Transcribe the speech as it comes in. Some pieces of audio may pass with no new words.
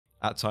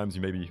at times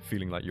you may be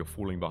feeling like you're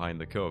falling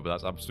behind the curve, but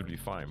that's absolutely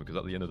fine because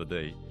at the end of the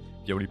day,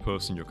 the only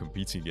person you're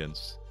competing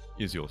against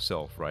is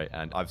yourself, right?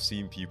 And I've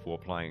seen people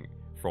applying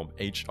from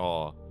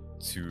HR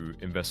to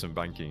investment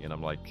banking, and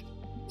I'm like,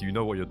 do you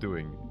know what you're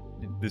doing?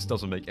 This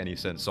doesn't make any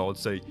sense. So I would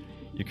say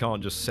you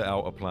can't just set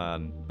out a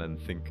plan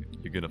and think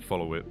you're going to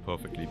follow it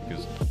perfectly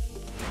because...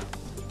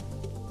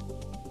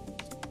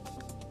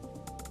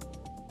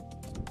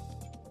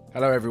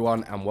 Hello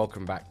everyone and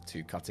welcome back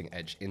to Cutting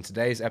Edge. In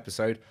today's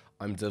episode,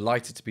 I'm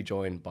delighted to be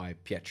joined by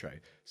Pietro.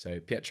 So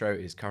Pietro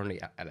is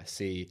currently at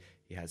LSE.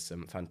 He has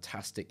some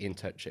fantastic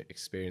internship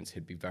experience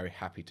he'd be very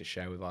happy to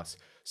share with us.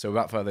 So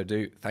without further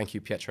ado, thank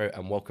you Pietro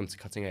and welcome to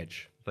Cutting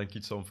Edge. Thank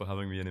you, Tom, for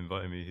having me and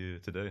inviting me here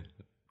today.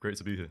 Great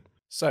to be here.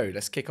 So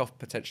let's kick off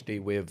potentially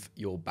with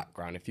your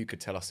background. If you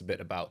could tell us a bit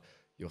about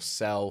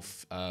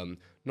yourself,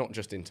 not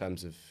just in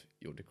terms of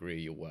your degree,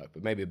 your work,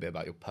 but maybe a bit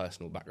about your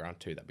personal background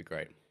too, that'd be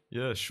great.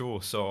 Yeah,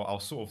 sure. So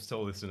I'll sort of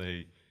tell this in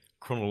a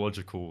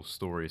chronological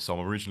story. So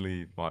I'm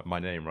originally, my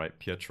name, right,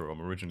 Pietro,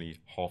 I'm originally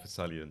half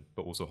Italian,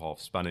 but also half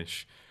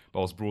Spanish. But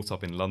I was brought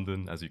up in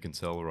London, as you can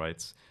tell,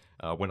 right?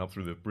 Went up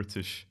through the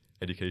British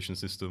education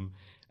system.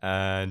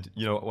 And,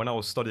 you know, when I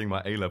was studying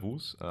my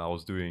A-levels, I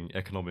was doing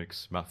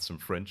economics, maths and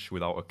French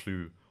without a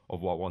clue of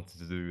what I wanted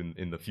to do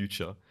in the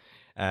future.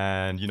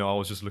 And, you know, I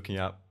was just looking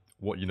at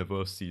what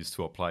universities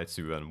to apply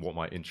to and what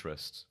my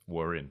interests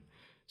were in.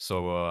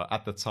 So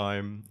at the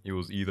time, it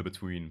was either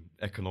between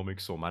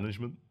economics or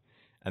management.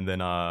 And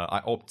then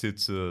I opted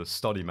to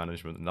study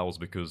management, and that was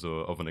because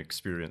of an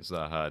experience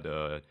that I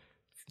had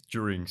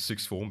during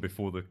sixth form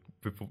before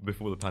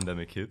the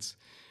pandemic hit.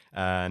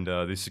 And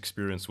this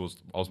experience was,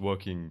 I was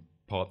working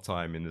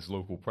part-time in this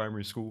local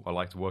primary school. I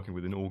liked working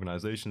within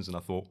organizations, and I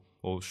thought,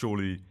 well,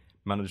 surely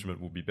management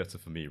would be better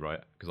for me,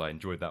 right? Because I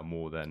enjoyed that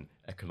more than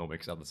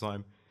economics at the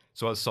time.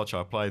 So as such,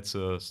 I applied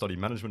to study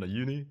management at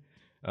uni.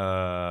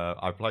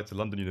 I applied to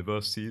London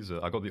universities.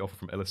 I got the offer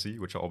from LSE,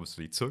 which I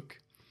obviously took.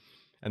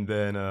 And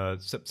then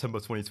September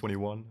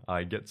 2021,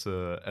 I get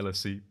to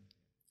LSE.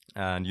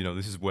 And, you know,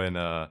 this is when,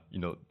 you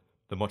know,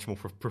 the much more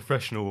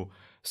professional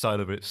side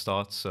of it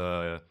starts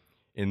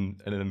in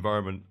an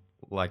environment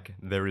like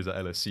there is at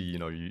LSE. You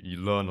know, you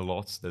learn a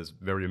lot. There's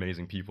very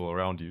amazing people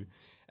around you.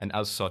 And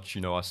as such,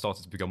 you know, I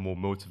started to become more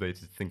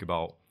motivated to think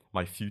about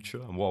my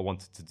future and what I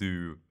wanted to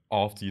do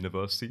after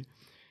university.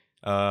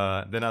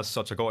 Then as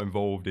such, I got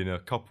involved in a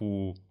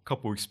couple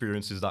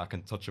experiences that I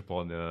can touch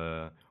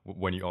upon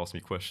when you ask me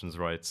questions,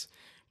 right?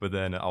 But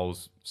then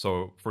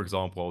for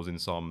example, I was in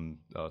some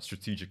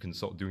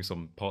doing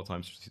some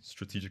part-time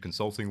strategic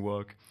consulting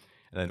work.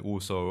 And then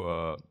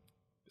also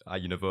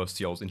at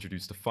university, I was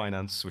introduced to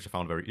finance, which I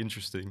found very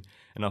interesting.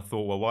 And I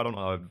thought, well, why don't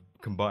I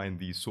combine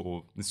this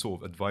sort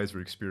of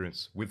advisory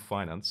experience with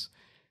finance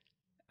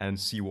and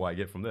see what I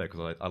get from there?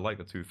 Because I like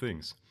the two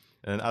things.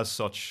 And as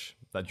such,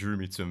 that drew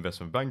me to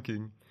investment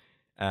banking.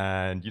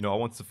 And, you know, I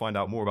wanted to find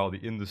out more about the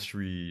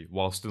industry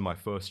while still in my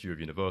first year of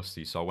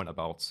university. So I went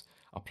about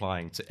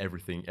applying to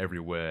everything,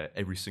 everywhere,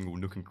 every single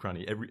nook and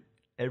cranny,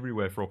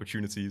 everywhere for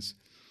opportunities.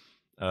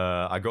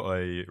 I got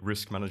a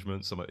risk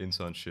management summer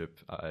internship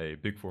at a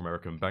big four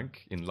American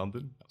bank in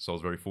London. So I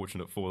was very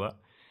fortunate for that.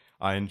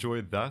 I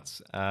enjoyed that.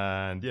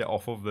 And yeah,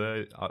 off of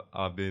there,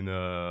 I've been,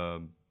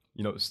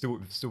 you know, still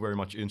very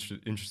much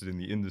interested in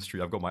the industry.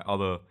 I've got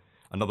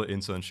another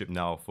internship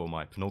now for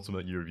my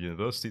penultimate year of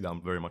university that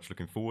I'm very much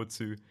looking forward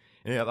to.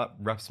 And yeah, that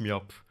wraps me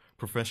up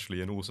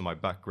professionally and also my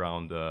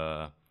background.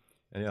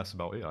 And yeah, that's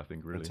about it, I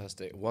think, really.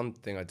 Fantastic. One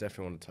thing I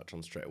definitely want to touch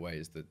on straight away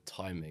is the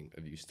timing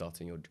of you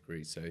starting your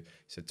degree. So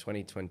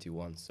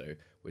 2021, so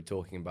we're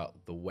talking about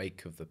the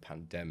wake of the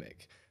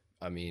pandemic.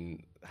 I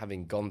mean,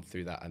 having gone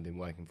through that and been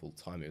working full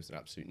time, it was an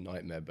absolute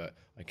nightmare, but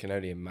I can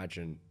only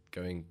imagine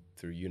going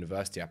through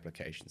university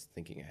applications,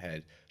 thinking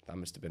ahead, that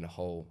must have been a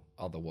whole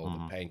other world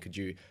of pain. Could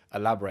you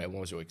elaborate on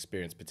what was your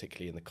experience,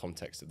 particularly in the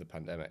context of the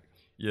pandemic?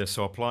 Yeah,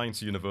 so applying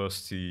to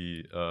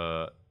university,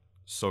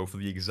 so for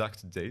the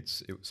exact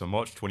dates, so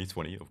March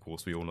 2020, of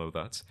course, we all know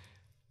that.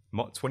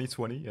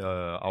 2020,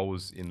 I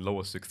was in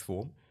lower sixth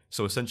form.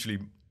 So essentially,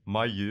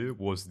 my year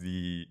was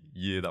the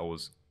year that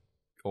was,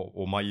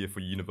 or my year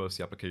for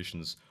university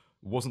applications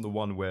wasn't the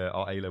one where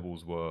our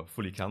A-levels were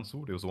fully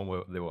cancelled. It was the one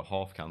where they were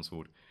half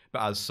cancelled.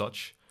 But as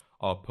such,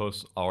 our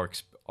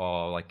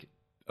like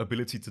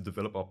ability to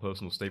develop our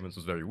personal statements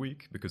was very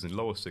weak because in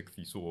lower sixth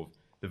you sort of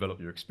develop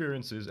your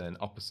experiences and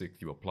upper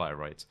sixth you apply,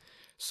 right?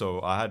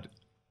 So I had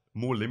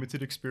more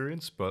limited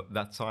experience, but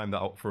that time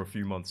that for a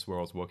few months where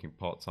I was working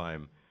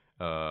part-time,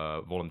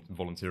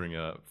 volunteering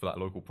for that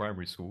local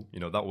primary school, you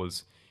know, that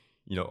was,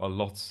 you know, a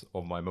lot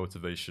of my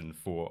motivation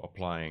for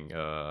applying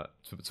to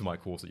my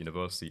course at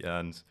university.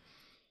 And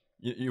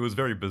it was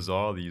very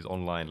bizarre, these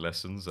online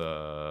lessons.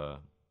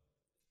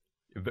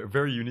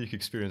 Very unique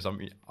experience. I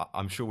mean,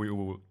 I'm sure we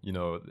all, you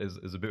know,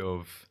 there's a bit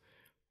of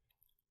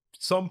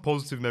some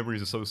positive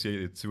memories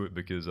associated to it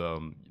because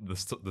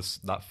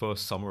that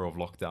first summer of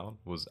lockdown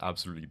was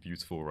absolutely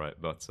beautiful, right?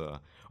 But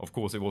of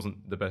course, it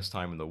wasn't the best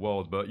time in the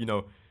world. But you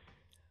know,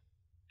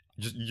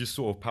 you just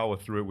sort of power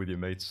through it with your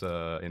mates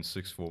in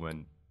sixth form,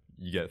 and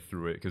you get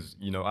through it, because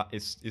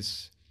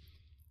it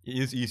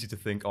is easy to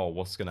think, oh,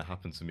 what's going to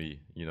happen to me,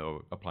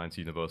 applying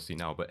to university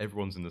now, but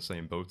everyone's in the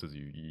same boat as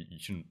you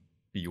shouldn't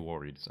be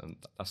worried, and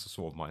that's the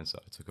sort of mindset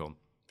I took on.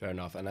 Fair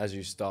enough. And as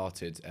you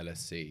started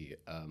LSE,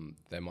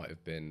 there might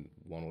have been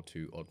one or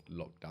two odd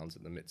lockdowns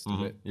in the midst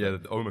of it. Yeah,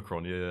 the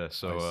Omicron, yeah.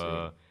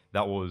 So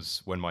that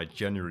was when my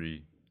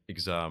January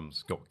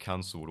exams got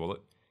cancelled. Well,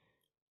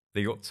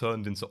 they got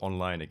turned into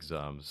online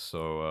exams.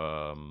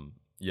 So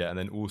and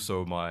then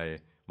also my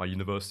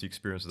university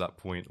experience at that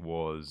point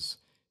was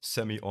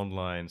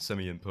semi-online,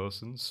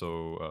 semi-in-person.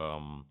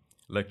 So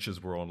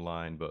lectures were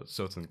online, but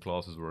certain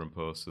classes were in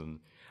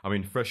person. I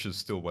mean, freshers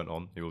still went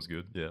on. It was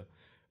good, yeah.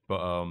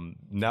 But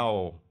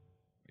now,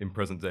 in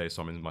present day,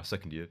 so I'm in my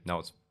second year, now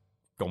it's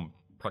gone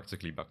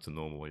practically back to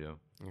normal, yeah.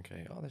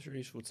 Okay, that's really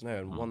useful to know.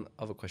 And one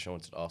other question I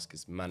wanted to ask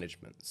is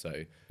management.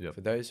 So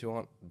for those who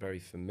aren't very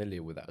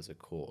familiar with that as a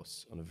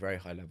course, on a very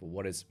high level,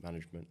 what is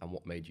management and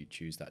what made you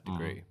choose that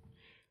degree?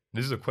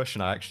 This is a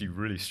question I actually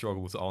really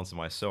struggle to answer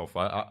myself.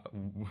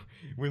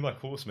 With my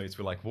course mates,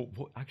 we're like, what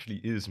actually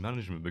is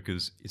management?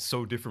 Because it's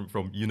so different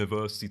from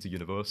university to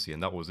university,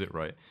 and that was it,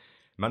 right?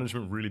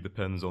 Management really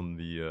depends on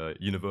the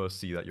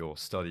university that you're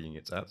studying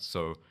it at.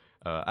 So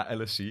at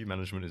LSE,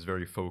 management is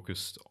very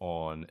focused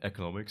on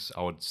economics.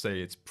 I would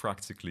say it's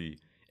practically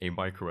a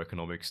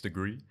microeconomics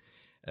degree,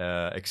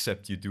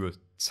 except you do a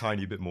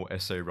tiny bit more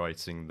essay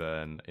writing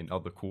than in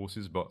other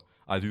courses. But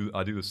I do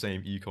the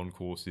same econ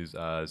courses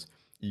as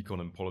econ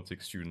and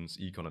politics students,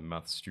 econ and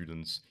maths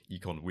students,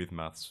 econ with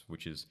maths,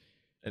 which is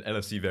an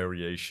LSE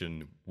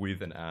variation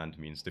with and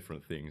means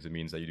different things. It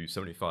means that you do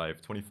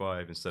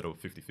 75-25 instead of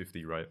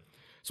 50-50, right?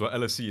 So at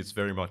LSE, it's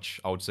very much,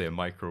 I would say, a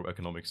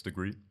microeconomics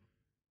degree.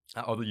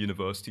 At other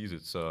universities,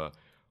 it's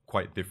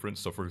quite different.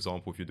 So for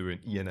example, if you're doing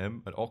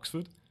E&M at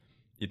Oxford,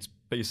 it's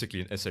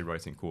basically an essay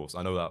writing course.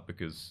 I know that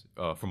because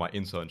for my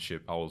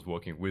internship, I was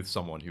working with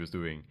someone who was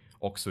doing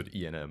Oxford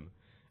E&M.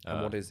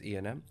 And what is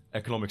E&M?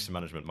 Economics and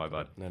management, my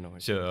bad. No.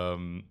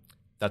 So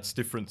that's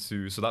different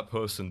so that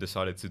person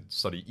decided to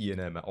study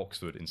E&M at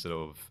Oxford instead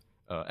of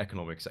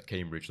economics at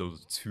Cambridge.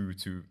 Those are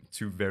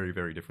two very,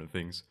 very different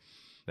things.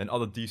 Then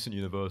other decent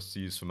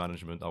universities for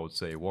management, I would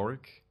say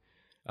Warwick.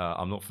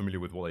 I'm not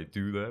familiar with what they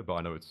do there, but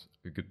I know it's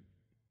a good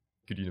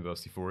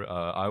university for it.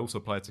 I also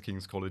applied to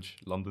King's College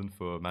London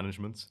for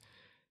management.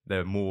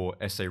 They're more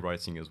essay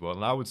writing as well.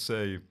 And I would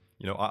say,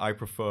 I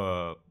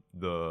prefer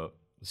the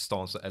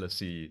stance that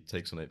LSE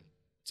takes on it,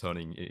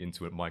 turning it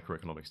into a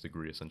microeconomics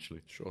degree,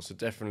 essentially. Sure. So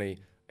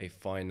definitely a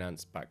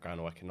finance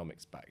background or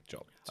economics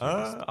job.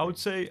 I would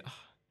say,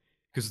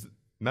 because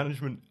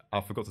management, I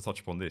forgot to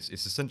touch upon this,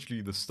 it's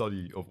essentially the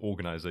study of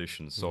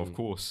organizations. So of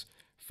course,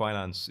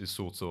 finance is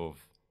sort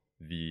of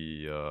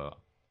the,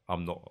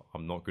 I'm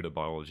not good at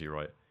biology,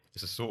 right?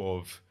 It's a sort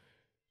of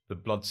the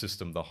blood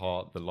system, the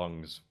heart, the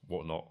lungs,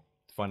 whatnot.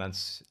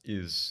 Finance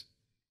is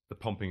the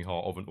pumping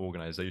heart of an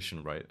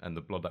organization, right? And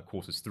the blood that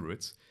courses through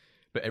it.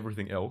 But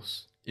everything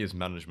else is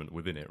management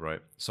within it,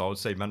 right? So I would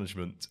say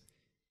management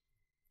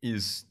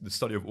is the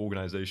study of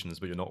organizations,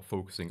 but you're not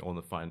focusing on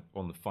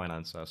the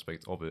finance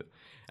aspect of it.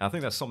 And I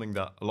think that's something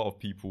that a lot of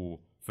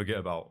people forget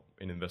about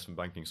in investment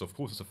banking. So of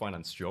course it's a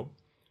finance job,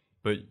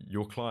 but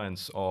your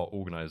clients are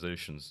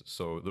organizations.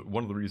 So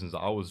one of the reasons that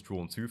I was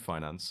drawn to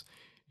finance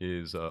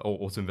is,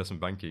 or to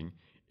investment banking,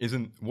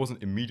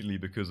 wasn't immediately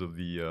because of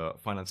the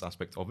finance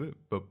aspect of it,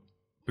 but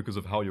because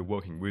of how you're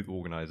working with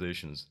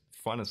organizations.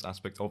 Finance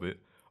aspect of it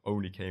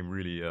only came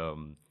really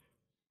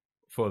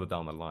further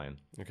down the line.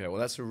 Okay, well,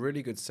 that's a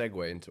really good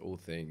segue into all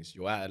things.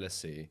 You're at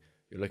LSE,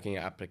 you're looking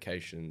at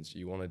applications,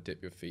 you want to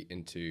dip your feet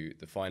into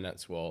the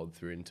finance world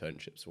through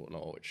internships and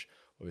whatnot, which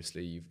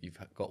obviously you've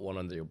got one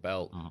under your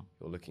belt.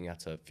 You're looking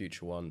at a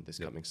future one this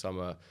coming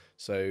summer.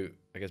 So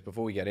I guess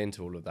before we get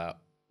into all of that,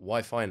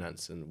 why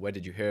finance, and where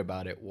did you hear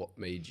about it? What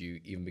made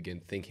you even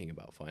begin thinking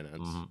about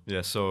finance?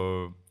 Yeah,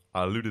 so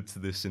I alluded to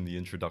this in the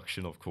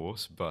introduction, of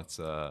course, but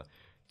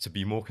to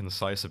be more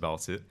concise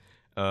about it,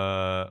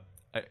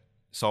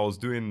 so I was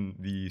doing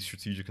the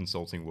strategic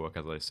consulting work,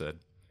 as I said,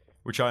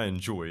 which I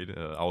enjoyed.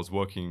 I was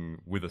working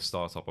with a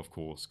startup, of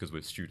course, because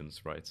we're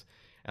students, right?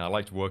 And I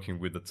liked working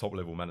with the top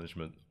level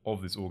management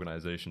of this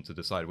organization to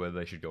decide whether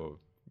they should go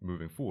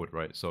moving forward,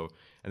 right? So,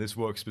 and this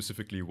work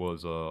specifically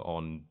was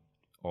on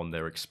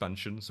their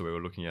expansion. So we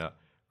were looking at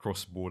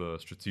cross-border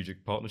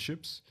strategic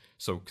partnerships.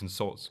 So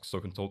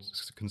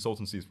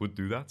consultancies would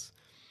do that.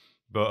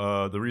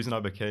 But the reason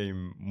I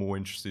became more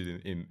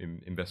interested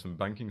in investment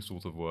banking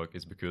sort of work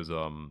is because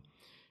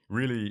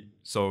really,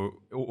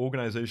 so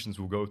organizations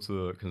will go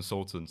to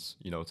consultants,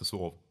 to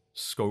sort of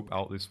scope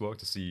out this work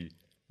to see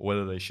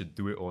whether they should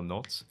do it or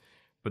not.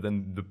 But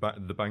then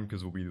the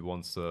bankers will be the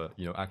ones to,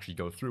 actually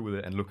go through with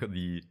it and look at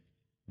the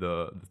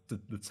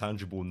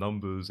tangible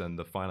numbers and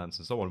the finance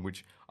and so on,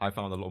 which I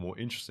found a lot more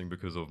interesting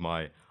because of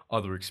my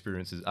other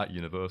experiences at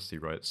university,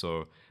 right?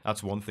 So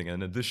that's one thing.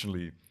 And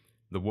additionally,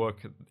 the work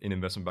in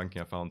investment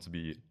banking I found to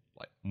be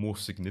like more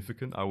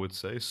significant, I would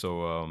say.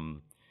 So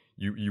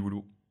you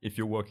would, if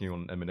you're working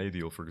on an M&A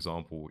deal, for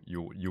example,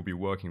 you'll be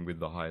working with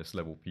the highest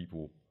level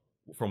people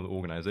from the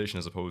organization,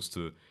 as opposed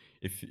to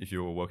if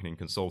you're working in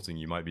consulting,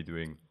 you might be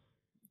doing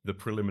the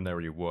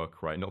preliminary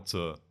work, right? Not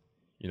to,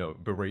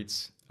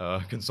 berate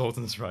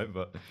consultants, right?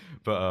 But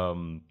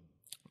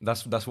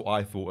that's what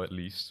I thought, at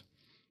least.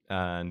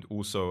 And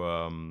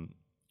also,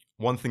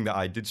 one thing that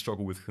I did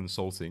struggle with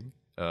consulting,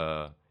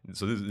 so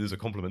this is a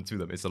compliment to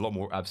them, it's a lot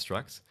more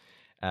abstract.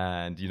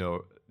 And,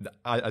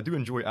 I do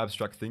enjoy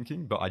abstract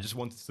thinking, but I just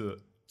wanted to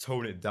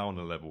tone it down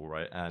a level,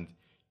 right? And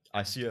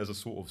I see it as a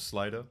sort of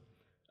slider.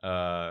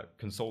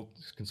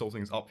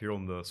 Consulting is up here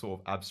on the sort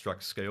of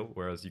abstract scale,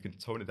 whereas you can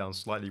tone it down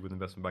slightly with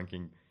investment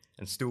banking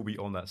and still be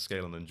on that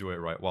scale and enjoy it,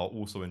 right? While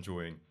also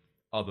enjoying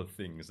other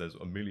things. There's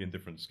a million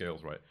different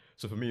scales, right?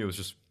 So for me, it was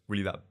just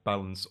really that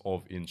balance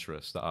of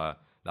interest that I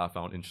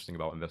found interesting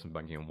about investment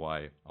banking and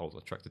why I was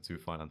attracted to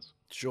finance.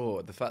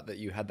 Sure, the fact that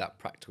you had that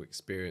practical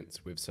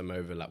experience with some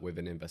overlap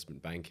within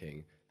investment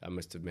banking, that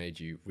must have made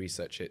you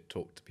research it,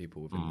 talk to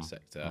people within the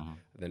sector, and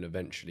then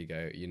eventually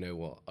go, you know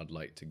what, I'd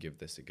like to give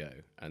this a go.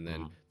 And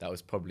then that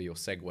was probably your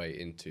segue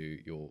into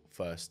your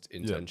first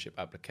internship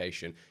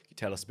application. Can you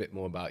tell us a bit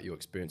more about your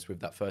experience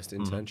with that first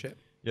internship?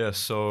 Yeah,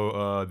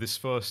 so this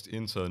first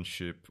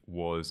internship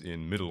was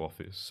in middle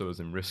office, so it was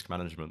in risk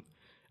management.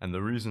 And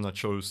the reason I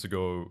chose to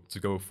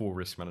go for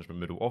risk management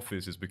middle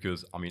office is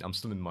because, I'm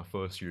still in my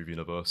first year of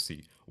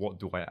university. What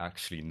do I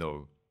actually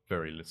know?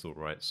 Very little,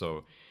 right?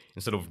 So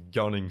instead of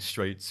gunning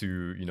straight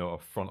to, a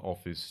front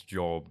office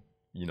job,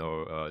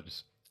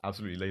 just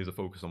absolutely laser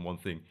focus on one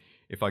thing.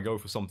 If I go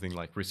for something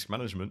like risk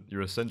management,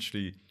 you're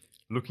essentially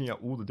looking at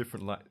all the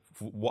different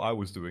what I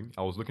was doing.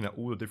 I was looking at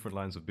all the different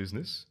lines of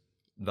business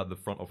that the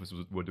front office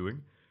were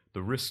doing,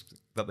 the risks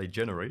that they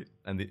generate,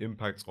 and the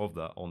impact of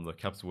that on the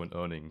capital and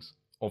earnings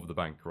of the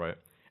bank, right?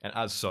 And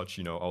as such,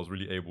 I was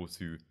really able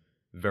to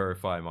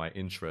verify my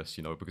interest,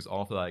 because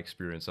after that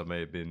experience, I may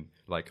have been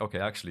like, okay,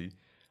 actually,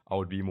 I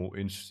would be more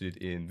interested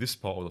in this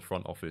part of the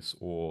front office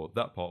or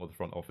that part of the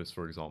front office,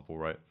 for example,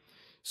 right?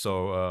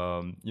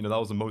 So, that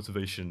was the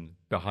motivation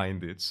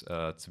behind it,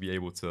 to be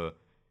able to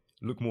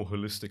look more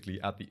holistically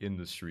at the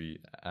industry.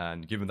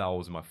 And given that I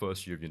was in my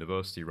first year of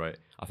university, right,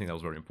 I think that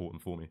was very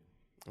important for me.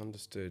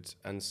 Understood.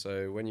 And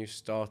so when you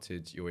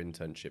started your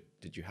internship,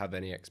 did you have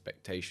any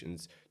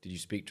expectations? Did you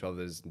speak to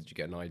others? Did you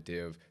get an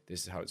idea of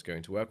this is how it's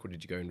going to work? Or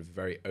did you go in with a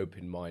very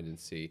open mind and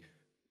see,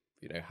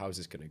 how's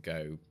this going to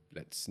go?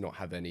 Let's not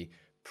have any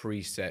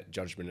preset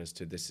judgment as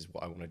to this is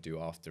what I want to do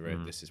after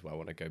it. This is where I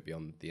want to go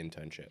beyond the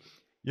internship.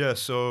 Yeah,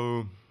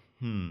 so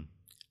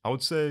I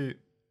would say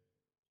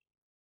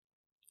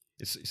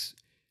it's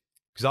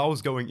because I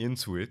was going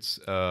into it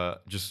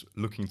just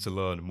looking to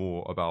learn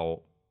more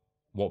about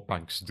what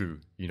banks do,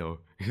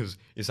 because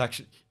it's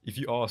actually, if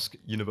you ask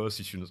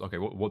university students, okay,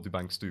 what do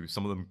banks do?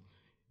 Some of them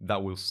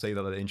that will say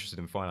that they're interested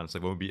in finance, they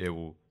won't be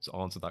able to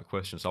answer that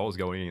question. So I was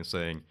going in and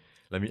saying,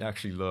 let me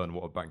actually learn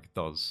what a bank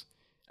does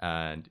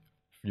and,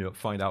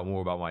 find out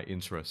more about my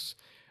interests.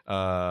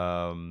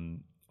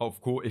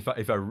 Of course,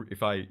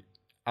 if I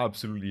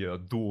absolutely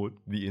adored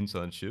the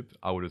internship,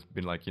 I would have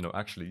been like,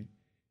 actually,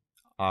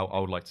 I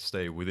would like to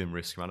stay within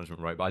risk management,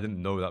 right? But I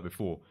didn't know that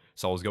before.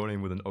 So I was going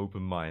in with an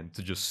open mind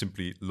to just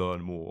simply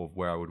learn more of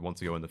where I would want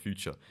to go in the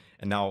future.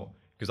 And now,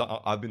 because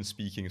I've been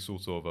speaking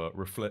sort of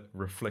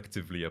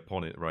reflectively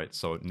upon it, right?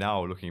 So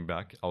now looking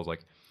back, I was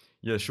like,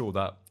 yeah, sure,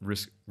 that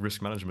risk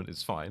management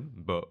is fine.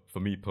 But for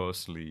me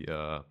personally,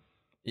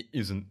 it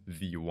isn't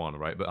the one,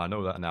 right? But I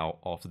know that now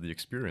after the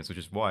experience, which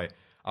is why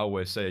I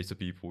always say to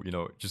people,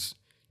 just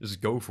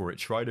go for it,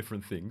 try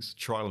different things,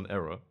 trial and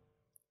error,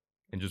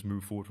 and just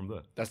move forward from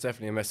there. That's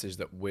definitely a message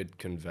that we'd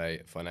convey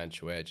at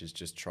Financial Edge, is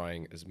just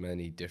trying as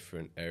many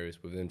different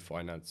areas within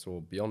finance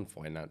or beyond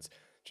finance,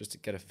 just to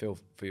get a feel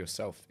for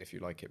yourself if you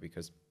like it.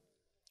 Because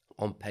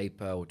on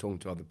paper or talking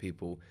to other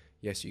people,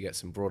 yes, you get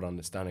some broad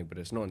understanding, but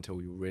it's not until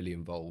you're really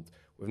involved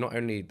with not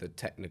only the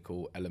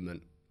technical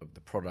element of the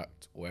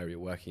product or area you're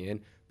working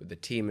in, but the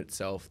team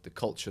itself, the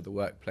culture, the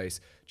workplace.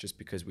 Just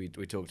because we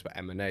talked about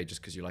M&A, just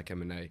because you like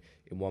M&A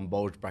in one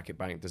bulge bracket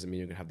bank doesn't mean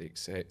you're going to have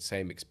the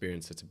same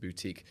experience at a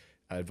boutique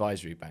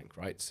advisory bank,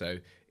 right? So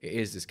it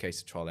is this case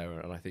of trial error,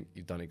 and I think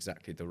you've done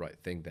exactly the right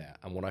thing there.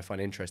 And what I find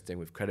interesting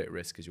with credit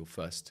risk as your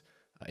first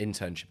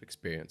internship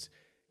experience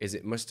is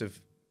it must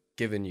have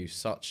given you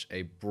such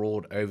a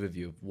broad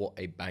overview of what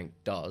a bank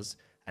does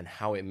and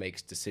how it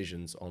makes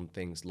decisions on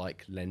things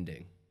like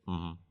lending.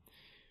 Mm-hmm.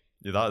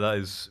 Yeah, that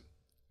is,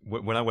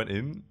 when I went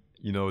in,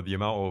 the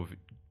amount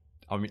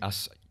of,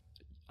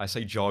 I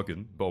say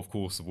jargon, but of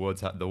course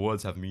the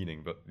words have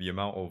meaning, but the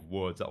amount of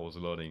words that I was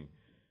learning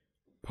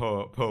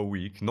per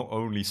week, not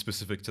only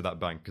specific to that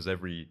bank, because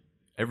every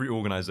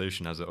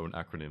organization has their own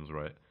acronyms,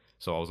 right?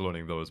 So I was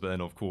learning those, but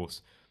then of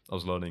course I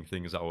was learning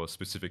things that were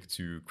specific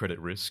to credit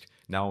risk.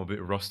 Now I'm a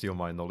bit rusty on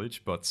my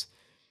knowledge, but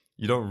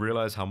you don't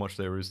realize how much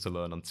there is to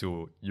learn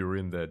until you're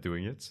in there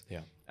doing it.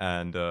 Yeah.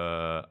 And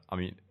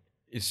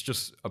it's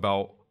just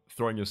about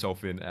throwing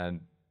yourself in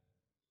and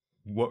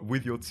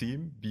with your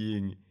team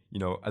being,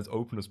 as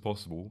open as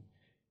possible,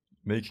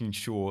 making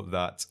sure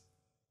that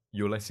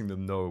you're letting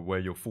them know where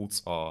your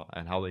faults are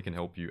and how they can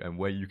help you and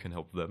where you can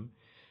help them.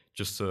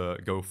 just to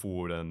go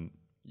forward and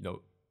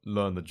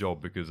learn the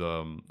job, because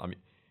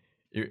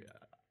it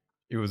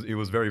it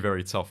was very,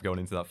 very tough going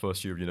into that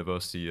first year of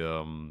university.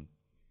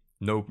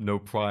 No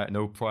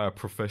prior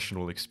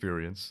professional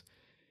experience.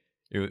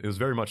 It was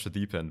very much the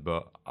deep end,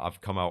 but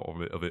I've come out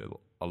of it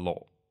a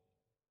lot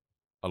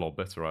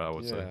better, I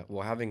would say. Yeah,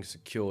 well, having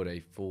secured a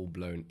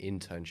full-blown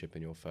internship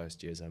in your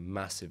first year is a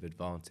massive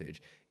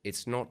advantage.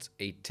 It's not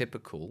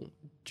atypical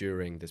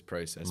during this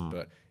process,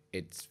 but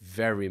it's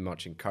very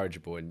much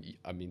encourageable. And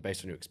I mean,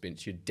 based on your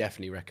experience, you'd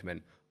definitely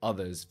recommend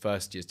others,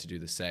 first years, to do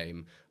the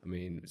same. I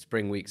mean,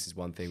 spring weeks is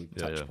one thing, we can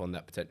touch upon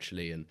that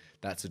potentially, and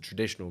that's a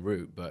traditional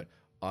route, but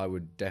I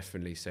would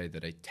definitely say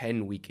that a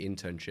 10-week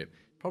internship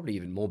probably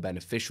even more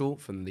beneficial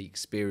from the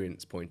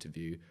experience point of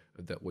view,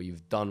 that where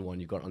you've done one,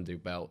 you've got under your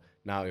belt.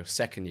 Now your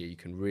second year, you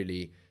can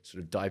really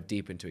sort of dive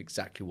deep into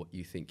exactly what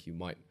you think you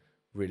might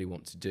really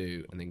want to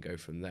do, and then go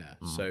from there.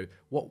 So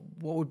what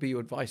would be your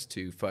advice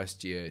to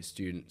first year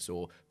students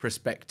or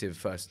prospective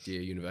first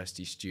year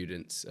university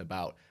students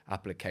about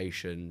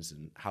applications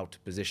and how to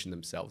position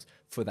themselves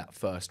for that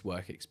first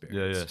work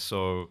experience? Yeah.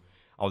 So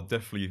I'll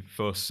definitely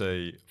first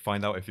say,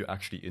 find out if you're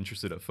actually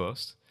interested at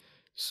first.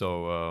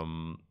 So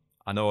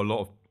I know a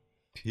lot of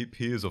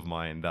peers of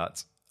mine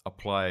that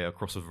apply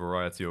across a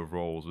variety of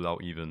roles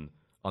without even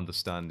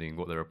understanding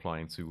what they're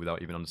applying to,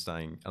 without even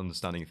understanding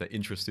if they're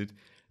interested.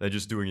 They're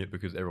just doing it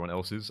because everyone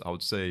else is. I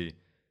would say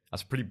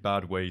that's a pretty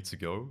bad way to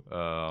go.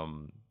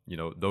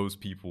 Those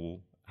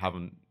people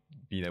haven't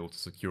been able to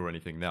secure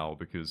anything now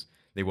because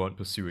they weren't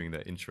pursuing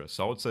their interests.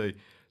 So I would say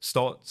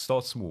start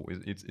small.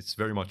 It's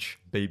very much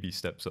baby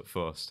steps at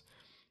first.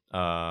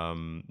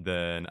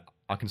 Then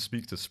I can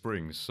speak to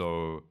springs.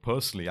 So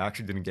personally, I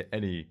actually didn't get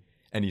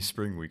any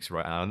spring weeks,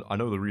 right? And I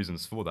know the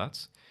reasons for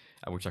that,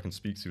 which I can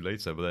speak to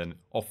later. But then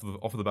off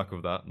the back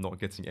of that, not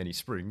getting any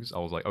springs, I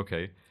was like,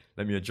 okay,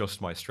 let me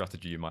adjust my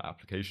strategy in my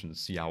applications,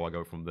 see how I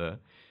go from there.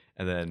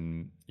 And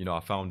then, I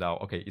found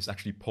out, okay, it's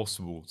actually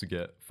possible to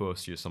get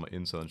first year summer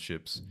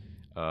internships.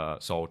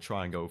 So I'll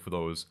try and go for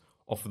those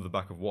off of the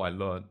back of what I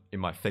learned in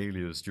my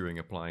failures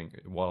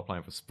while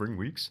applying for spring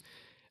weeks.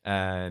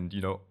 And,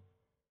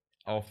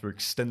 after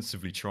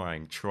extensively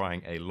trying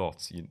a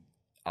lot,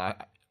 I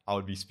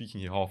would be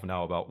speaking here half an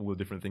hour about all the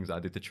different things that I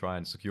did to try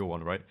and secure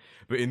one, right?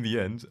 But in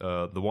the end,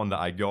 the one that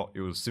I got,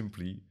 it was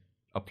simply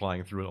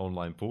applying through an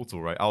online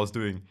portal, right? I was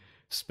doing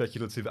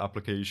speculative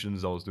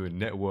applications, I was doing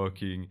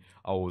networking,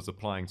 I was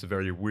applying to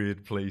very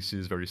weird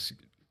places, very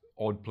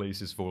odd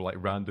places for like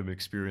random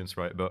experience,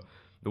 right? But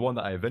the one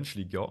that I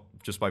eventually got,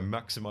 just by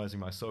maximizing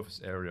my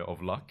surface area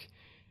of luck,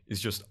 is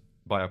just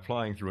by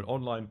applying through an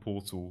online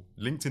portal.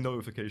 LinkedIn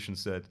notification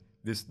said,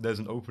 there's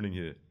an opening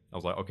here. I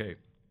was like, okay,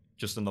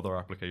 just another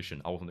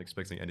application. I wasn't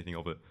expecting anything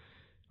of it.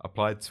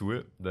 Applied to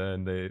it,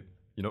 then they,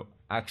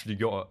 actually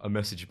got a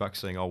message back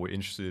saying, oh, we're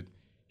interested.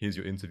 Here's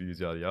your interviews,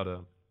 yada, yada.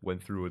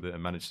 Went through with it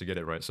and managed to get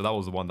it, right? So that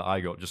was the one that I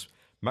got, just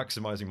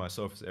maximizing my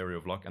surface area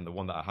of luck. And the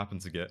one that I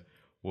happened to get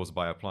was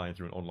by applying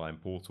through an online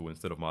portal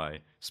instead of my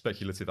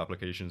speculative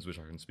applications, which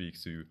I can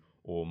speak to,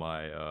 or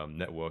my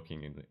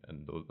networking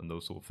and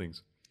those sort of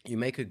things. You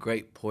make a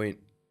great point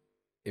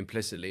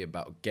implicitly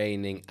about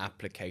gaining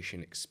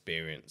application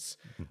experience.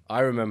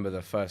 I remember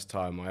the first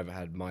time I ever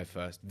had my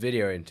first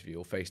video interview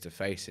or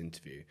face-to-face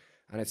interview,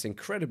 and it's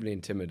incredibly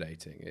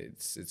intimidating.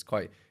 It's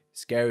quite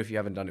scary if you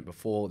haven't done it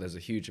before. There's a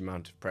huge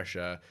amount of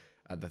pressure.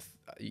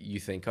 You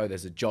think, oh,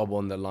 there's a job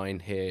on the line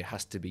here, it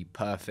has to be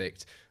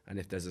perfect, and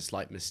if there's a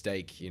slight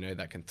mistake,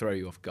 that can throw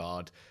you off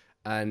guard.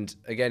 And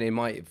again, in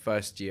my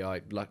first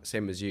year,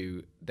 same as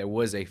you, there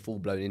was a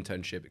full-blown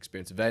internship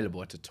experience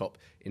available at a top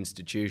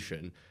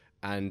institution,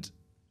 and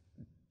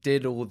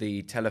did all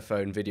the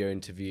telephone video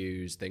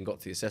interviews, then got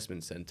to the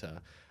assessment center,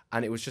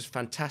 and it was just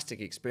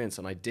fantastic experience.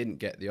 And I didn't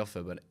get the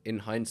offer, but in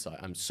hindsight,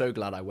 I'm so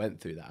glad I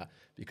went through that,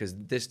 because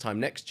this time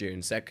next year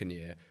in second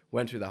year,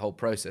 went through that whole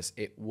process.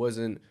 It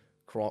wasn't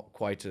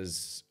quite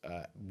as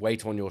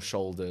weight on your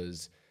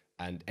shoulders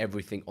and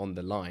everything on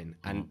the line.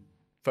 And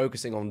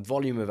focusing on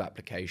volume of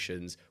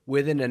applications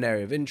within an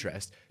area of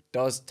interest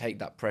does take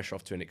that pressure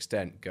off to an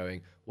extent,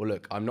 going, well,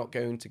 look, I'm not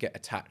going to get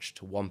attached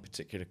to one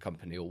particular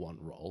company or one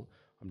role.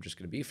 I'm just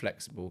going to be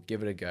flexible,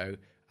 give it a go.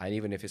 And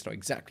even if it's not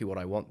exactly what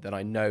I want, then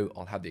I know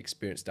I'll have the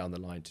experience down the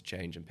line to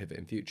change and pivot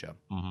in future.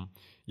 Mm-hmm.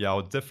 Yeah, I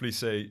would definitely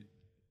say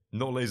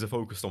not laser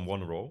focused on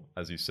one role,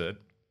 as you said.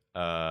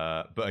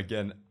 But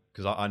again,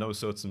 because I know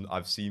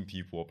I've seen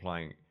people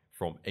applying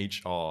from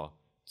HR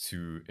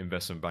to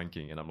investment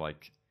banking, and I'm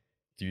like,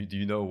 do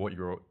you know what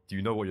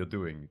you're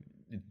doing?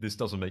 This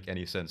doesn't make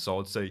any sense. So I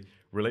would say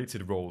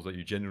related roles that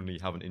you genuinely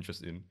have an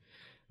interest in,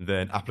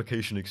 then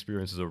application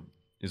experience is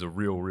a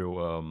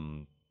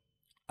real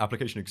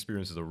application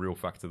experience is a real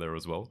factor there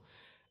as well.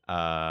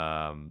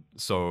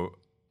 So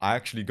I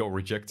actually got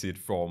rejected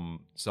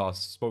so I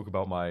spoke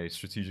about my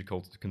strategic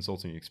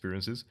consulting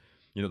experiences.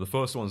 The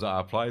first ones that I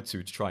applied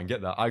to try and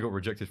get that, I got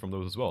rejected from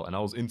those as well. And I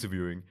was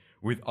interviewing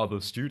with other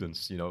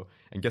students,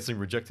 and getting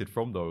rejected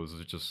from those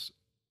is just,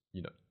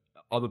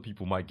 other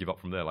people might give up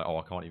from there. Like, oh,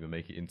 I can't even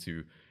make it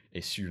into a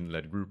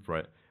student-led group,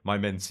 right? my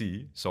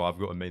mentee, so I've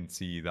got a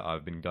mentee that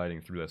I've been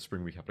guiding through their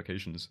spring week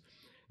applications.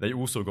 They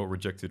also got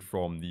rejected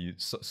from the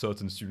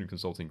certain student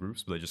consulting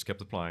groups, but they just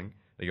kept applying.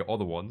 They got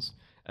other ones,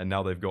 and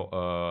now they've got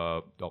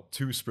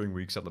 2 spring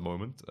weeks at the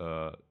moment,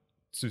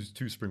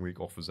 two spring week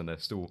offers, and they're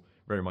still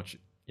very much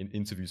in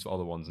interviews for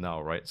other ones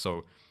now, right?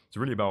 So it's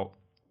really about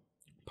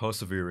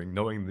persevering,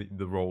 knowing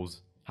the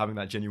roles, having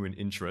that genuine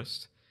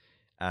interest,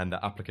 and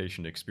the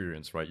application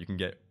experience, right? You can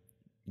get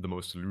the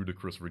most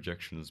ludicrous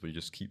rejections, but you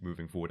just keep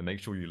moving forward and make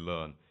sure you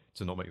learn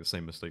to not make the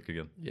same mistake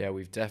again. Yeah,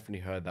 we've definitely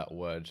heard that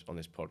word on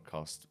this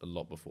podcast a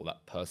lot before,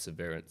 that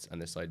perseverance,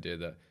 and this idea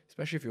that,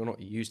 especially if you're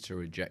not used to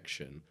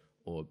rejection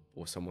or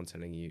someone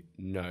telling you,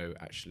 no,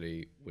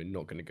 actually, we're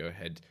not going to go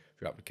ahead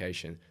with your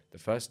application, the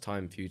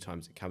few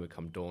times it can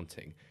become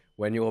daunting.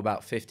 When you're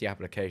about 50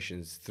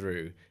 applications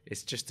through,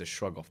 it's just a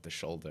shrug off the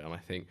shoulder. And I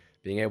think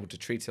being able to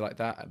treat it like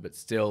that, but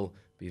still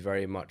be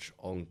very much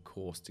on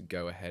course to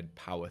go ahead,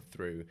 power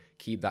through,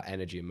 keep that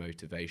energy and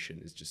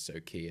motivation is just so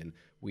key. And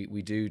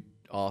we do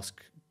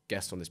ask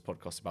guests on this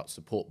podcast about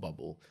support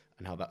bubble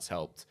and how that's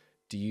helped.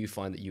 Do you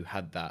find that you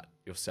had that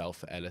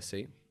yourself at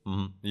LSE?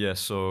 Mm-hmm. Yeah,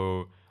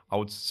 so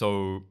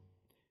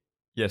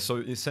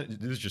this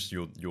is just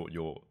your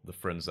the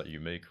friends that you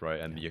make,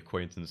 right, and the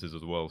acquaintances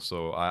as well.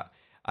 So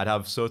I'd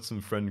have certain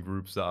friend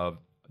groups that are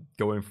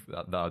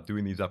that are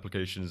doing these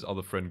applications,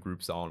 other friend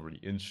groups that aren't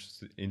really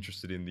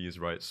interested in these,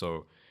 right?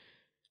 So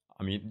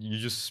I mean, you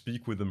just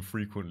speak with them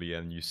frequently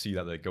and you see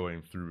that they're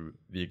going through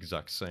the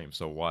exact same.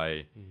 So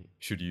why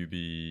should you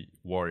be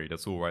worried?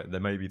 That's all right.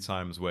 There may be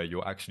times where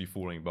you're actually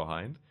falling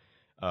behind.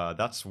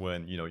 That's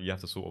when, you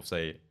have to sort of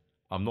say,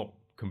 I'm not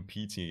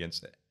competing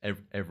against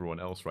everyone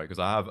else, right? Because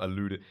I have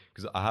alluded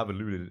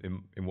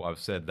in what I've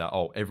said that,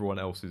 everyone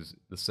else is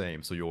the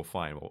same, so you're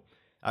fine. Well,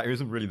 that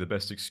isn't really the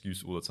best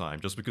excuse all the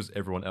time. Just because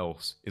everyone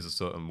else is a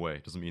certain way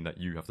doesn't mean that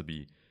you have to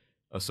be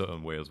a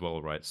certain way as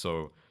well, right?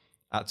 So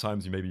at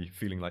times you may be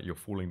feeling like you're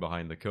falling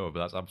behind the curve, but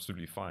that's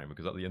absolutely fine,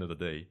 because at the end of the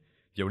day,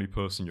 the only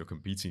person you're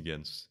competing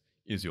against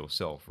is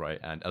yourself, right?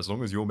 And as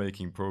long as you're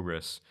making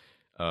progress,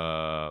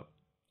 as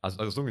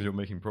long as you're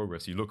making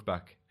progress, you look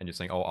back and you're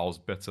saying, I was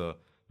better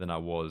than I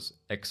was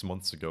X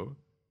months ago,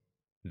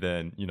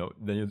 then you're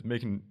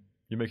making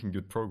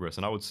good progress.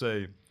 And I would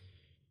say,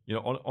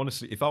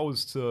 honestly, if I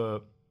was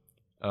to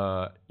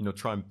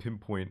try and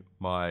pinpoint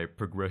my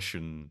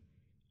progression,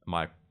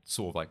 my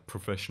sort of like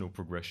professional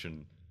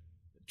progression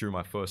during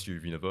my first year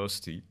of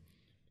university,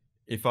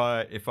 if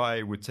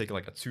I would take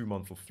like a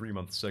 2-month or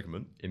 3-month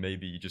segment, it may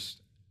be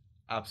just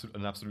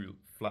an absolute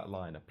flat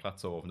line, a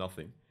plateau of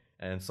nothing,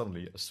 and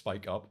suddenly a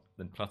spike up,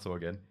 then plateau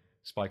again,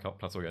 spike up,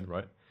 plateau again,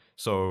 right?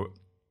 So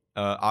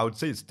I would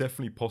say it's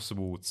definitely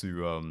possible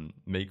to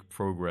make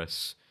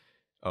progress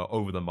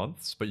over the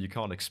months, but you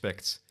can't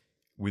expect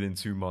within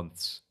 2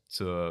 months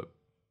to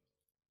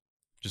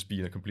just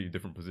be in a completely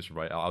different position,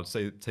 right? I would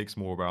say it takes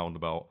more around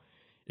about,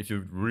 if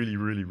you're really,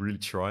 really, really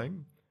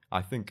trying.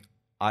 I think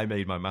I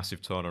made my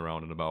massive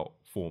turnaround in about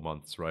 4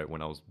 months, right?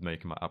 When I was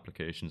making my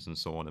applications and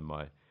so on, and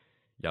my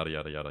yada,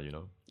 yada,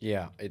 yada,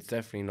 Yeah, it's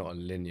definitely not a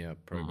linear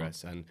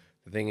progress. And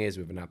the thing is,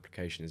 with an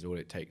application, is all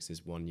it takes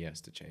is one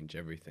yes to change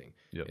everything.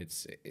 Yep.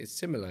 It's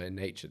similar in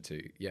nature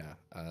to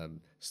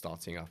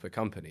starting up a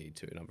company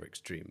to another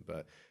extreme,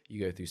 but you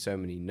go through so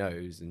many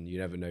no's and you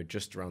never know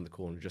just around the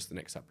corner, just the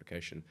next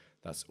application.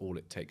 That's all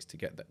it takes to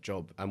get that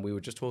job. And we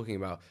were just talking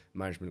about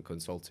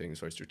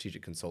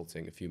strategic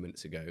consulting a few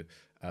minutes ago,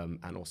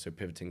 and also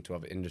pivoting to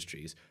other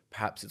industries.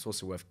 Perhaps it's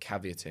also worth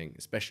caveating,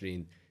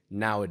 especially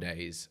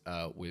nowadays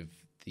with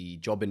the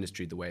job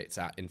industry the way it's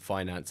at in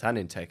finance and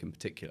in tech in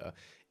particular.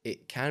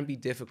 It can be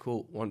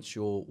difficult once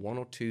you're 1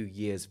 or 2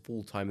 years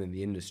full-time in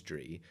the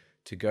industry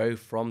to go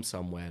from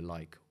somewhere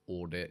like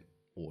audit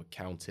or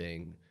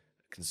accounting,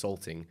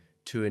 consulting,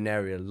 to an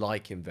area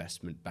like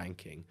investment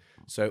banking.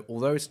 So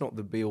although it's not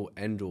the be-all,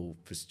 end-all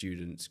for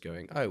students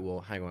going, oh, well,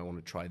 hang on, I want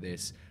to try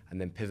this,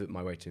 and then pivot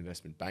my way to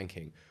investment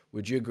banking,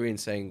 would you agree in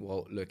saying,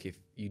 well, look, if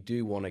you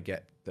do want to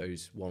get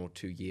those 1 or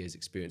 2 years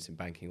experience in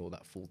banking or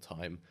that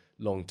full-time,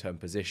 long-term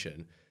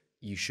position,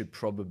 you should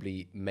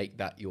probably make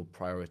that your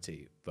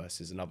priority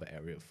versus another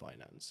area of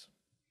finance?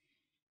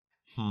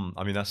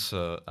 I mean, that's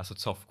a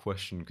tough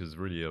question, because it's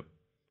really a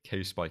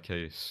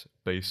case-by-case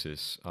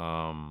basis.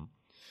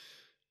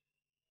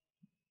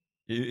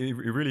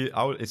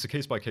 It's a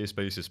case-by-case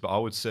basis, but I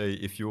would say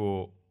if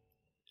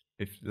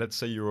let's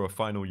say you're a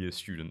final year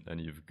student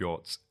and you've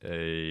got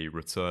a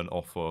return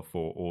offer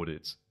for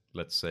audit,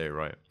 let's say,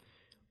 right?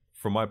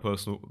 From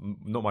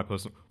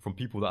from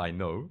people that I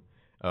know,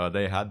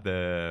 they had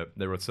their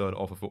return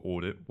offer for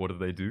audit. What did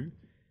they do?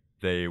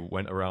 They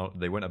went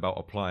about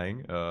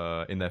applying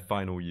in their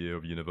final year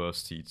of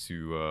university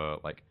to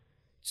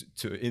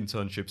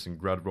internships and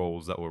grad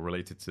roles that were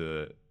related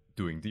to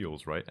doing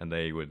deals, right? And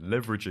they were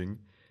leveraging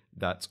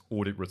that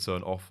audit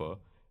return offer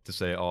to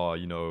say,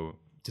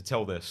 to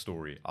tell their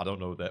story. I don't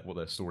know what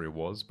their story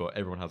was, but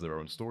everyone has their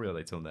own story that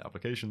they tell in their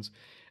applications.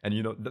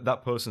 And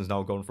that person's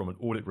now gone from an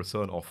audit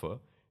return offer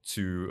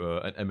to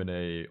an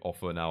M&A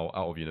offer now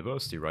out of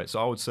university, right? So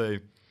I would say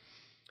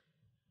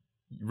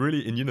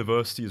really in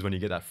university is when you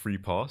get that free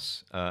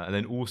pass, and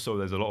then also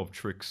there's a lot of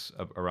tricks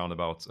around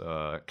about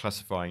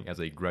classifying as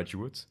a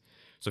graduate.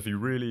 So if you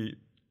really,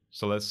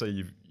 so let's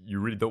say you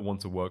really don't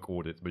want to work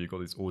audit, but you got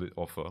this audit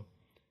offer.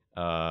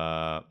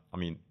 I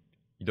mean,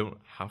 you don't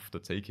have to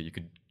take it. You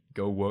could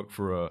go work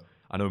for a.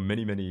 I know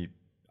many.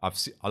 I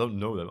don't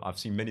know them. I've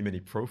seen many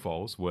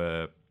profiles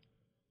where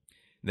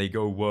they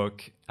go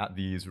work at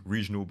these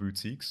regional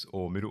boutiques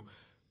or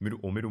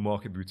middle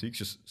market boutiques,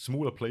 just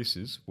smaller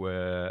places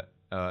where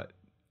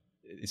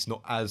it's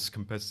not as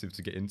competitive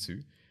to get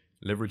into,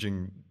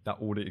 leveraging that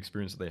audit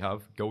experience that they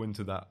have, go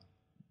into that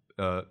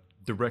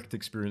direct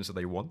experience that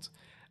they want.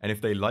 And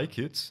if they like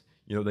it,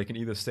 they can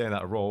either stay in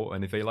that role,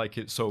 and if they like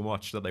it so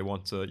much that they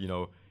want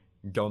to,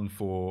 gun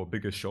for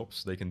bigger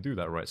shops, they can do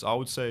that, right? So I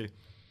would say,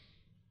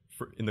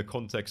 in the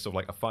context of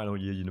like a final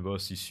year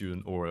university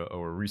student or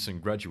a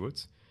recent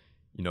graduate,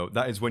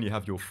 that is when you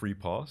have your free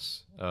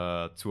pass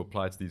to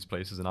apply to these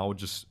places. And I would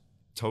just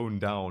tone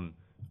down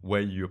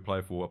where you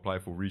apply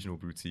for regional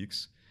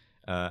boutiques,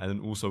 and then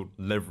also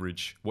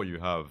leverage what you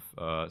have.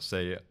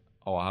 Say,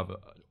 I have an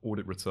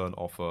audit return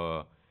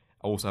offer.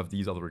 I also have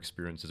these other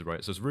experiences,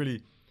 right? So it's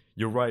really,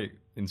 you're right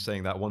in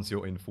saying that once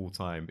you're in full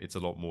time, it's a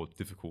lot more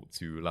difficult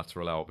to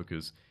lateral out,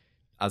 because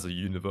as a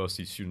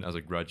university student, as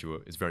a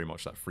graduate, it's very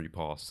much that free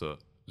pass to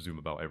zoom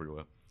about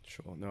everywhere.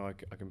 Sure. No,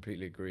 I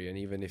completely agree. And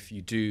even if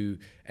you do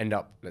end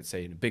up, let's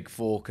say, in a big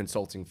four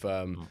consulting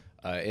firm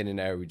in an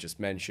area we just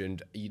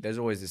mentioned, there's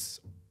always this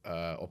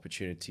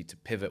opportunity to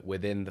pivot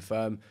within the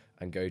firm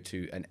and go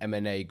to an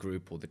M&A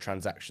group or the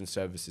transaction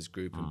services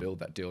group and build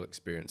that deal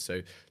experience.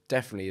 So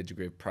definitely a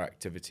degree of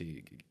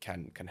proactivity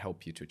can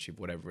help you to achieve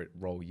whatever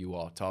role you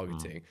are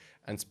targeting.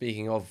 And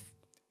speaking of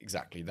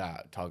exactly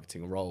that,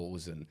 targeting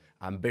roles and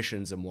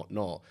ambitions and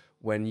whatnot,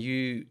 when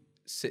you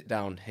sit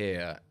down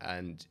here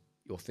and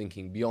you're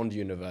thinking beyond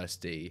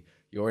university,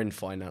 you're in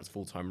finance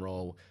full-time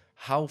role,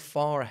 how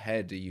far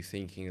ahead are you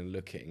thinking and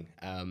looking?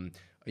 Are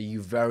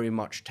you very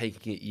much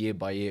taking it year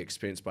by year,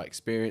 experience by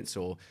experience,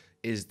 or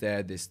is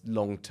there this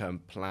long-term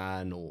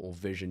plan or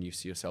vision you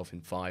see yourself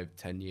in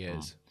 5-10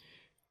 years?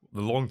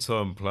 The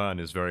long-term plan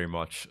is very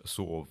much a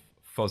sort of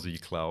fuzzy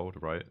cloud,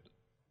 right?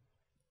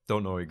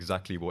 Don't know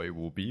exactly what it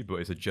will be, but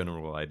it's a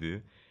general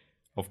idea.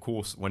 Of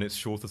course, when it's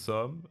shorter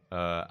term,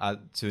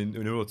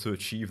 in order to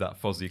achieve that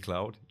fuzzy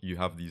cloud, you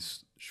have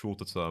these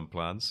shorter term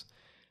plans.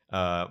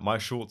 My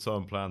short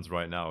term plans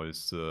right now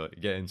is to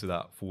get into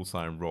that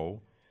full-time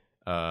role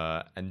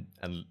and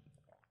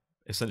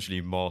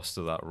essentially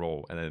master that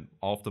role. And then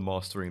after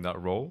mastering that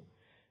role,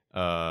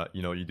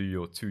 you do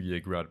your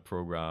 2-year grad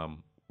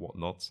program,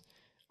 whatnot.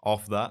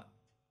 After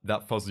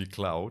that fuzzy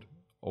cloud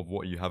of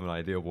what you have an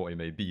idea of what it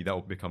may be, that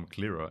will become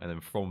clearer. And then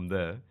from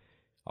there,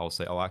 I'll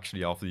say,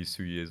 actually, after these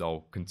 2 years,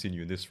 I'll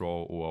continue in this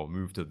role, or I'll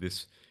move to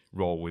this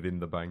role within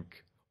the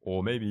bank,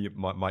 or maybe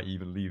might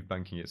even leave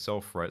banking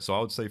itself, right? So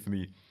I would say for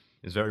me,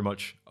 it's very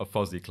much a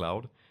fuzzy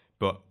cloud,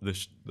 but the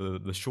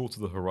shorter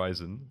the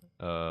horizon,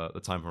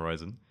 the time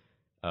horizon,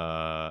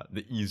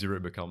 the easier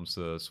it becomes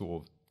to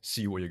sort of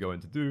see what you're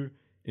going to do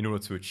in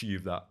order to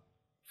achieve that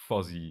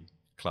fuzzy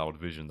cloud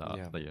vision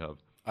that you have.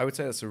 I would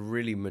say that's a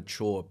really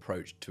mature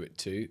approach to it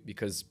too,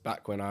 because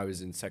back when I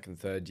was in second,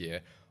 third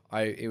year,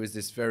 it was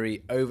this very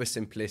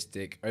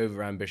oversimplistic,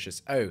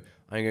 overambitious,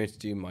 I'm going to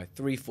do my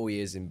 3-4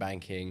 years in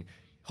banking,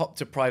 hop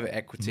to private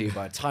equity.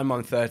 By the time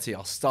I'm 30,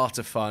 I'll start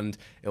a fund.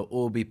 It'll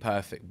all be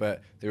perfect.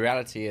 But the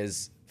reality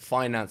is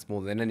finance,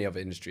 more than any other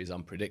industry, is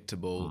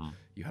unpredictable.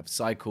 You have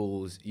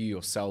cycles. You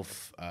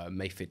yourself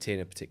may fit in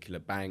a particular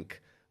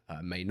bank,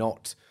 may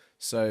not.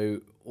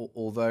 So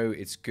although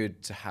it's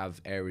good to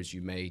have areas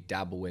you may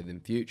dabble with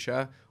in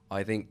future,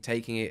 I think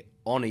taking it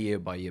on a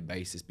year-by-year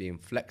basis, being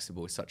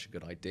flexible, is such a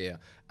good idea.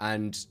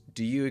 And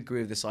do you agree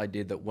with this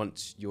idea that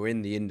once you're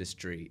in the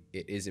industry,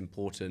 it is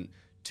important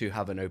to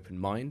have an open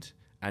mind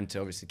and to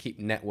obviously keep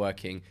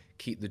networking,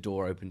 keep the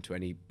door open to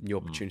any new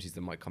opportunities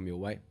that might come your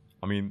way?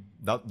 I mean,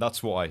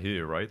 that's what I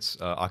hear, right?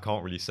 I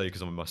can't really say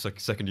because I'm in my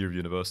second year of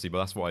university, but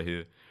that's what I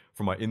hear.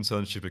 From my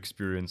internship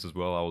experience as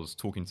well, I was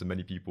talking to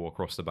many people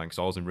across the bank.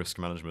 So I was in risk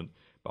management,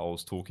 but I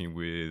was talking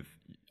with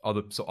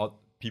other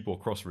people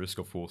across risk,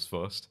 of course,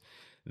 first.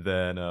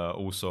 Then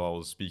also I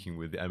was speaking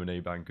with the M&A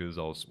bankers.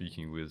 I was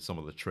speaking with some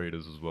of the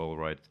traders as well,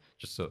 right?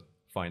 Just to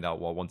find out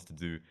what I wanted to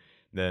do.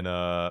 Then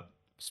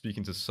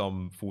speaking to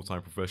some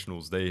full-time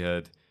professionals, they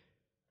had,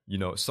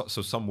 so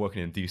some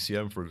working in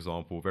DCM, for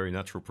example, very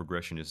natural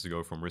progression is to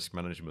go from risk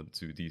management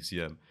to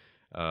DCM.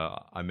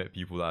 I met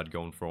people that had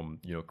gone from,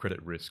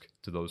 credit risk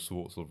to those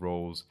sorts of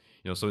roles.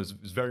 So it's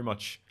very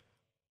much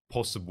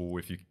possible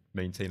if you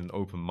maintain an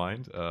open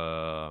mind.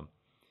 But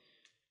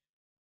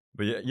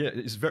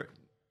it's very,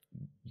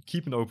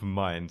 keep an open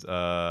mind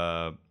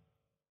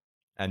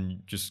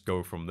and just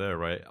go from there,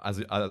 right? As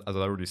I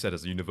already said,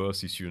 as a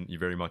university student, you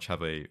very much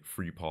have a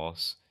free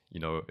pass.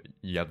 You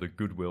have the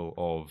goodwill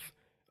of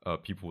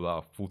people that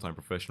are full-time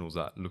professionals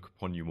that look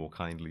upon you more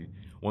kindly.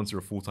 Once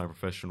you're a full-time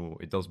professional,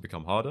 it does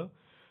become harder.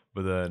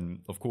 But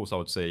then, of course, I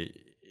would say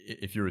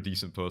if you're a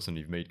decent person,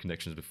 you've made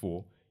connections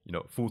before,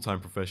 full-time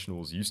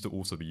professionals used to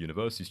also be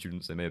university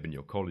students. They may have been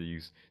your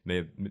colleagues.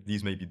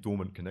 These may be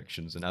dormant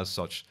connections, and as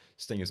such,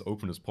 staying as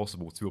open as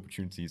possible to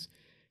opportunities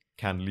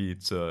can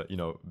lead to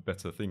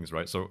better things,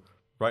 right? So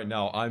right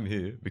now I'm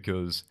here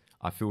because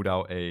I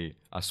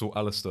saw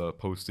Alistair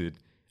posted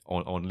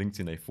on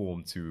LinkedIn a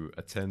form to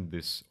attend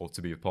this or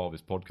to be a part of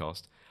this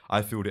podcast.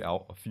 I filled it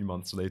out a few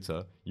months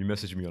later. You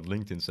messaged me on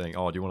LinkedIn saying,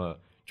 "Oh, do you want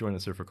to join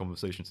us here for a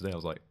conversation today?" I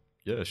was like,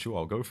 "Yeah, sure,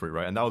 I'll go for it,"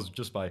 right? And that was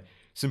just by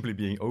simply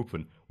being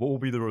open. What will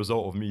be the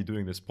result of me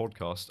doing this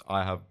podcast?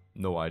 I have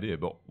no idea,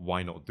 but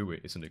why not do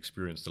it? It's an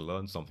experience to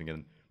learn something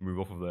and move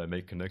off of there,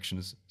 make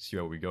connections, see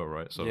how we go,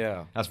 right? So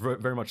that's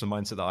very much the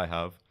mindset that I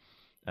have.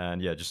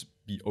 And yeah, just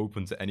be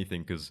open to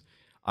anything, because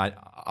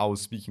I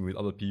was speaking with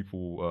other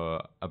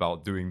people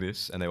about doing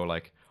this, and they were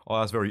like, "Oh,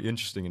 that's very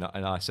interesting."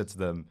 And I said to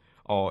them,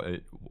 "Oh,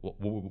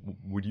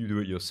 would you do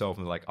it yourself?"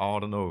 And they're like, "Oh, I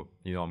don't know.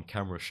 I'm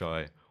camera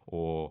shy,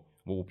 or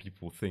what will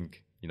people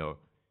think?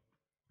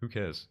 Who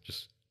cares?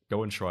 Just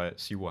go and try it,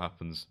 see what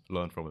happens,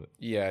 learn from it."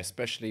 Yeah,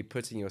 especially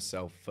putting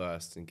yourself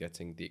first and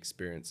getting the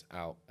experience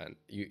out. And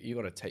you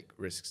got to take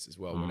risks as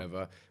well.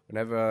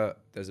 Whenever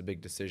there's a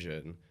big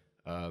decision,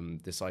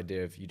 this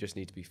idea of you just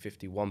need to be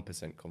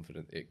 51%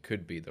 confident it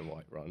could be the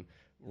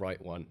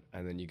right one,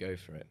 and then you go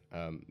for it.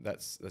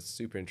 That's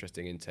super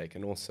interesting intake.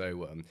 And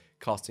also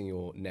casting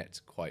your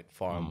net quite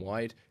far and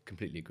wide.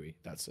 Completely agree.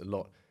 That's a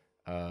lot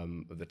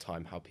of the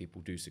time how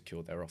people do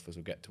secure their offers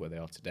or get to where they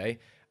are today.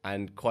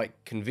 And quite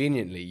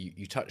conveniently,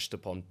 you touched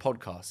upon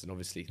podcasts, and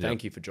obviously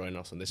thank you for joining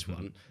us on this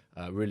one.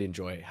 Really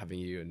enjoy having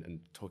you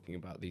and talking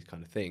about these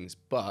kind of things.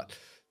 But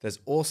there's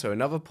also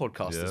another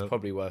podcast that's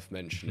probably worth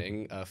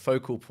mentioning,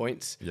 Focal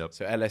Point.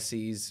 So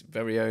LSE's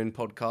very own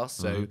podcast.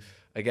 So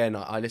again,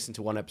 I listened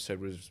to one episode,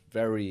 was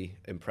very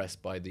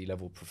impressed by the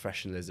level of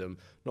professionalism,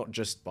 not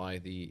just by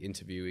the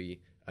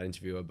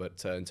interviewer,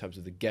 but in terms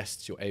of the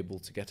guests you're able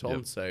to get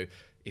on. So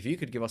if you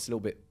could give us a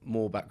little bit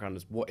more background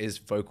as what is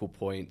Focal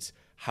Point,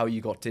 how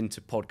you got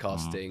into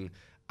podcasting,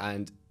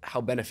 and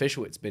how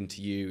beneficial it's been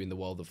to you in the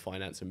world of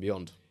finance and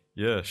beyond.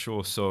 Yeah,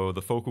 sure. So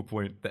the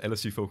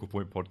LSE Focal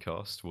Point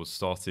podcast was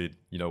started,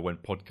 when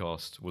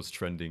podcast was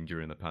trending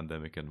during the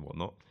pandemic and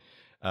whatnot.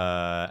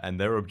 And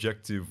their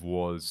objective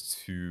was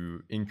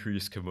to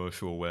increase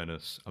commercial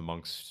awareness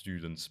amongst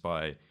students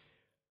by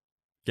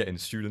getting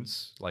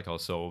students like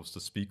ourselves to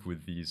speak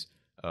with these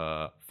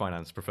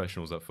finance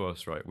professionals at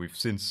first, right? We've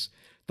since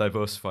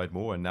diversified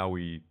more, and now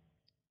we're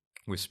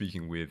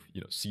speaking with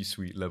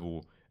C-suite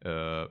level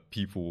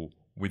people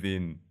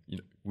within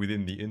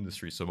the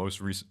industry. So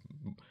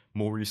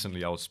more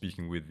recently, I was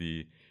speaking with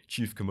the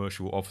Chief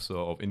Commercial Officer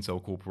of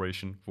Intel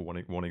Corporation, for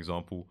one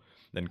example.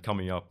 Then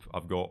coming up,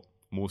 I've got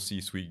more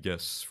C-suite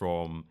guests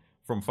from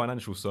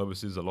financial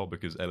services a lot,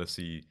 because the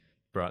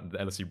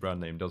LSE brand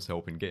name does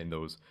help in getting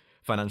those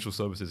financial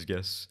services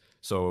guests.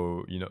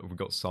 So we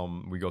got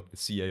the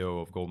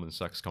CAO of Goldman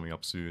Sachs coming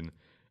up soon.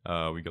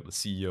 We got the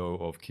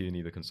CEO of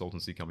Kearney, the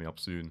consultancy, coming up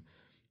soon.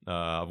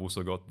 I've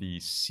also got the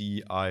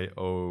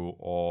CIO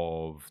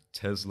of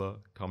Tesla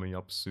coming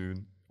up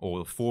soon, or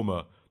the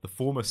former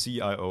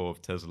CIO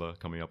of Tesla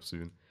coming up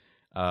soon.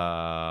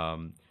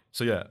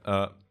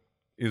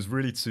 It was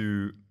really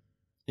to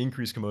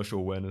increase commercial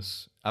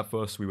awareness. At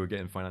first, we were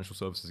getting financial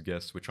services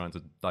guests. We're trying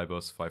to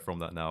diversify from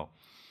that now.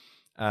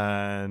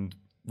 And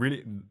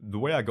really, the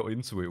way I got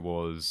into it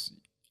was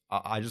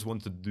I just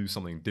wanted to do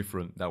something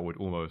different that would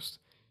almost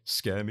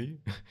scare me,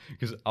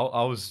 because I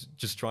was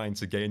just trying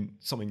to gain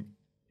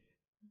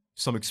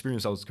some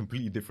experience that was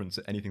completely different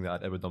to anything that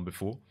I'd ever done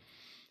before.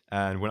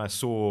 And when I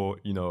saw,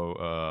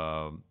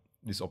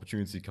 this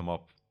opportunity come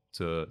up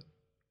to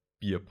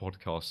be a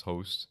podcast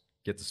host,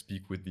 get to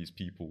speak with these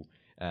people,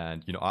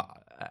 and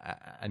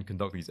and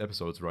conduct these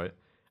episodes, right?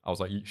 I was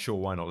like, sure,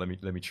 why not?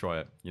 Let me try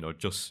it.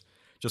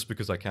 Just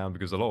because I can,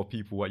 because a lot of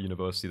people at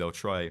university, they'll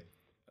try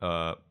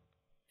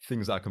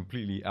things that are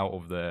completely out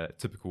of their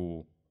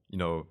typical,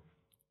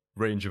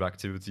 range of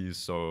activities.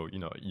 So,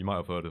 you might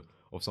have heard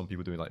of some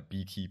people doing like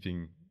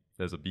beekeeping.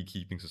 There's a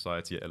beekeeping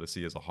society at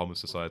LSE. There's a hummus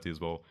society as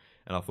well.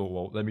 And I thought,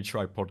 well, let me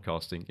try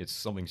podcasting. It's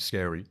something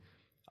scary.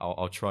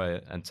 I'll try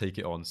it and take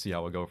it on, see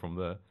how I go from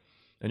there.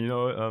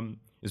 And,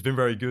 it's been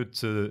very good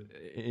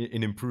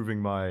in improving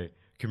my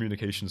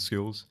communication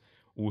skills.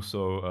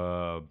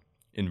 Also,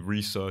 in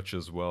research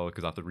as well,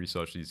 because I have to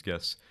research these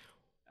guests.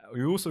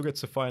 You also get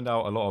to find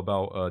out a lot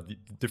about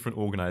different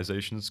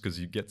organizations, because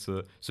you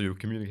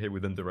communicate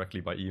with them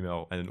directly by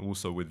email, and then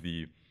also with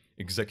the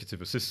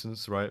executive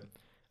assistants, right?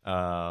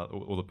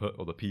 Or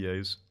the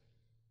PAs.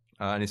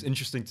 And it's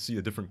interesting to see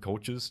the different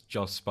cultures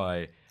just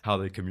by how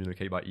they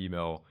communicate by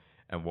email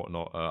and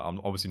whatnot. I'm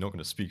obviously not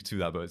going to speak to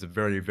that, but it's a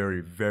very,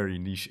 very, very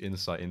niche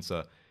insight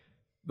into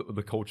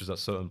the cultures that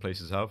certain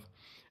places have.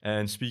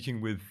 And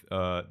speaking with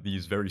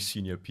these very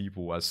senior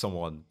people as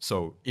someone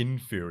so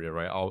inferior,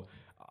 right?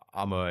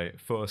 I'm a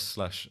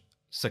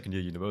first/second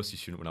year university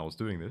student when I was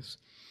doing this.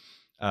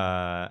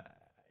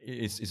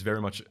 It's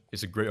very much,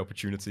 it's a great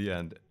opportunity,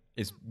 and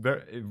it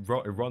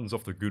runs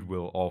off the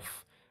goodwill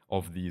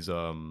of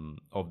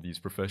these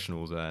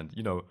professionals. And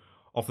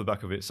off the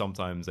back of it,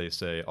 sometimes they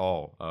say,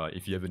 "Oh,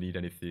 if you ever need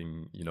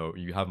anything,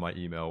 you have my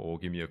email or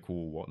give me a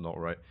call, whatnot."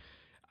 Right?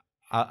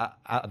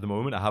 At the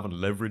moment, I haven't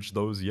leveraged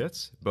those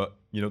yet, but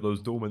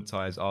those dormant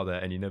ties are there,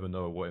 and you never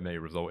know what it may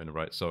result in,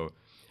 right? So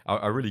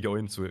I really go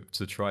into it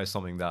to try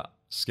something that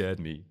scared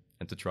me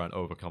and to try and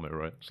overcome it,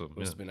 right? So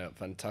It's been a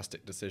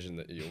fantastic decision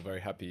that you're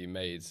very happy you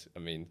made. I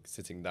mean,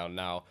 sitting down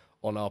now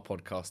on our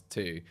podcast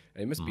too,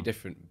 and it must be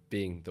different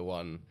being the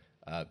one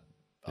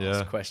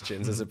ask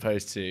questions as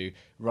opposed to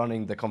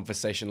running the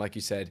conversation, like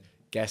you said.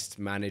 Guest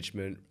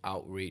management,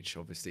 outreach,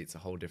 obviously it's a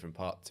whole different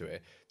part to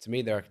it. To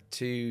me, there are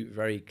two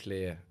very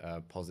clear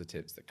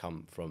positives that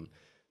come from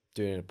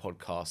doing a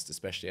podcast,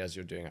 especially as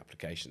you're doing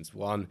applications.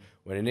 One,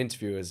 when an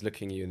interviewer is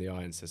looking you in the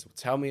eye and says, well,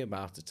 tell me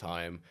about a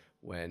time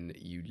when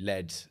you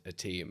led a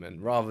team.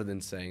 And rather than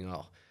saying,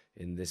 oh,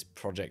 in this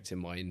project in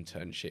my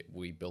internship,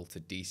 we built a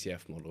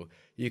DCF model,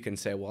 you can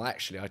say, well,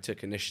 actually, I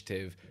took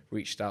initiative,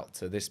 reached out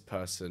to this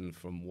person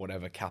from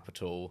whatever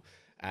capital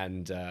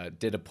and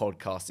did a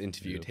podcast,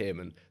 interviewed him.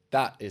 And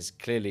that is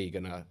clearly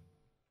going to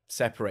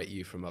separate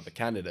you from other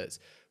candidates.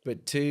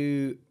 But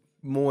two,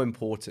 more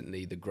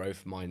importantly, the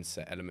growth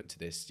mindset element to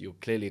this. You're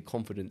clearly a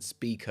confident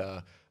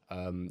speaker.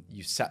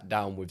 You sat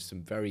down with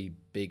some very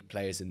big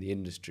players in the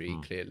industry,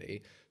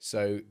 clearly.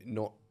 So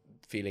not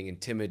feeling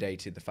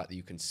intimidated, the fact that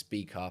you can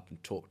speak up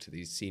and talk to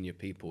these senior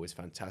people is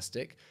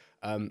fantastic.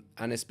 And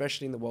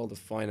especially in the world of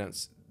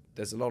finance,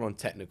 there's a lot on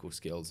technical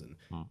skills and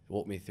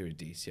walk me through a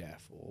DCF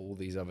or all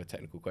these other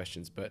technical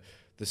questions. But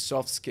the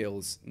soft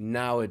skills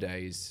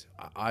nowadays,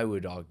 I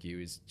would argue,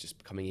 is just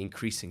becoming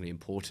increasingly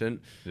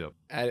important. Yep.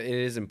 And it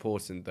is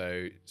important,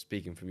 though,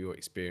 speaking from your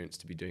experience,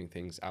 to be doing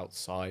things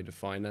outside of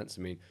finance.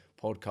 I mean,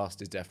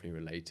 podcast is definitely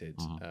related,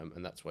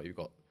 and that's why you've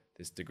got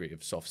this degree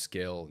of soft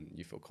skill and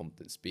you feel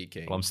confident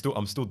speaking. Well,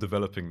 I'm still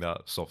developing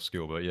that soft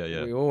skill, but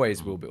yeah. We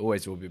always will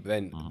be. But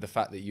then the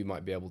fact that you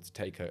might be able to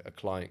take a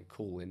client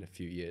call in a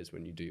few years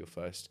when you do your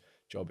first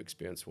job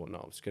experience or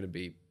whatnot, it's going to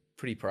be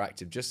pretty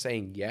proactive. Just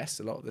saying yes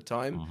a lot of the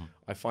time.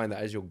 I find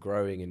that as you're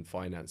growing in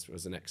finance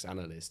as an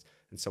ex-analyst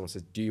and someone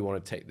says, do you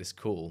want to take this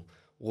call?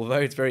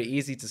 Although it's very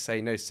easy to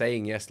say no,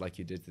 saying yes like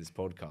you did to this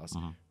podcast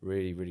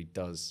really, really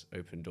does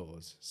open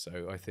doors.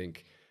 So I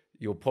think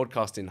your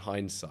podcast in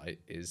hindsight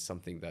is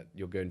something that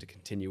you're going to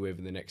continue with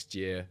in the next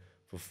year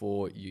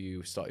before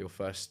you start your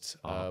first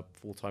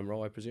full-time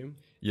role, I presume?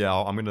 Yeah,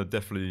 I'm going to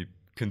definitely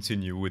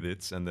continue with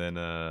it. And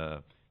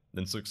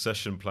then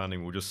succession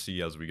planning, we'll just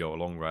see as we go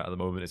along, right? At the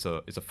moment, it's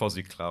a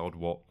fuzzy cloud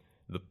what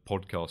the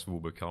podcast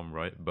will become,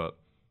 right? But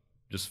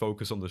just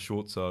focus on the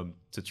short term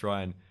to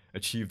try and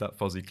achieve that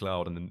fuzzy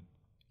cloud and then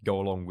go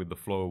along with the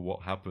flow of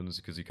what happens,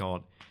 because you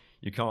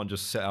can't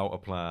just set out a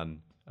plan,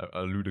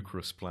 a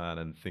ludicrous plan,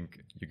 and think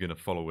you're going to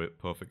follow it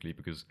perfectly,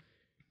 because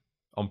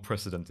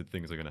unprecedented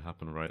things are going to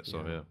happen, right?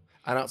 So yeah.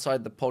 And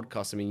outside the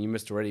podcast, I mean, you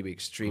must already be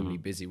extremely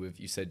busy with.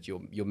 You said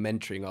you're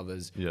mentoring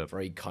others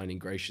very kind and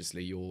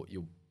graciously.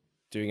 You're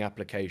doing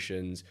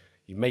applications.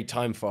 You made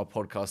time for our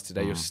podcast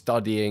today. You're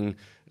studying.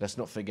 Let's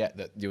not forget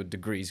that your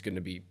degree is going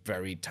to be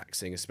very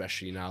taxing,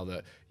 especially now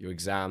that your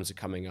exams are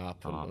coming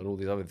up and all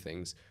these other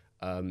things.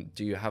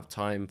 Do you have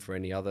time for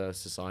any other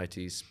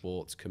societies,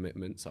 sports,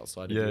 commitments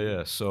outside of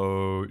Yeah.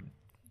 So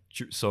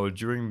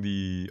during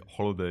the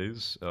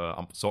holidays,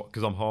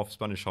 because I'm half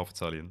Spanish, half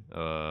Italian.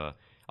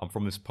 I'm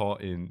from this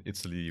part in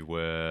Italy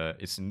where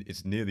it's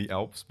near the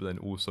Alps, but then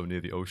also near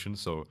the ocean.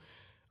 So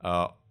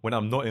when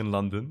I'm not in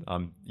London,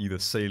 I'm either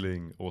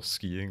sailing or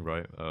skiing,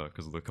 right?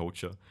 Because of the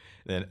culture.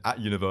 Then at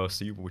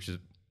university, which is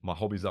my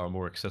hobbies that are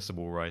more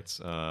accessible, right?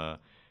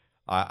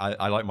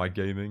 I like my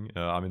gaming.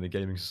 I'm in the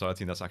gaming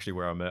society, and that's actually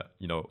where I met,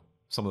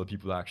 some of the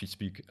people that actually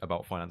speak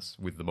about finance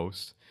with the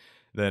most.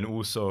 Then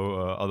also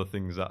other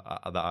things that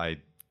I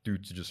do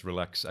to just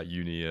relax at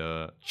uni.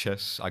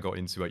 Chess, I got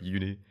into at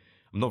uni.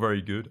 I'm not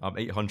very good. I'm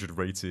 800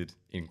 rated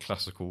in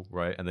classical,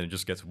 right? And then it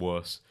just gets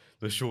worse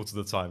the shorter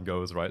the time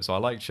goes, right? So I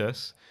like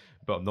chess,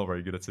 but I'm not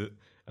very good at it.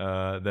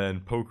 Then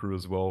poker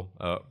as well.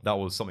 That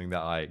was something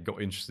that I got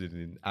interested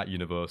in at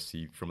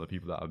university from the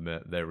people that I've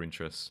met, their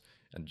interests,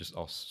 and just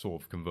us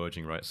sort of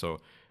converging, right? So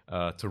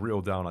to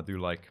reel down, I do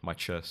like my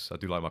chess. I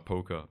do like my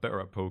poker. Better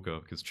at poker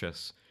because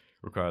chess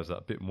requires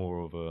that bit more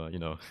of a,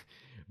 a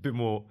bit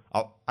more.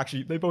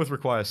 Actually, they both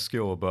require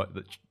skill, but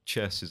the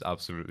chess is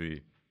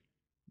absolutely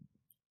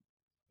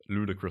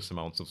ludicrous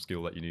amounts of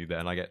skill that you need there,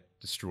 and I get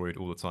destroyed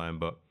all the time.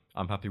 But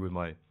I'm happy with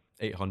my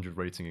 800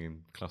 rating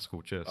in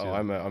classical chess. Oh, yeah.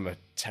 I'm a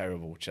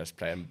terrible chess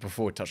player. And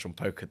before we touched on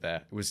poker,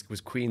 there was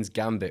Queen's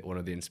Gambit one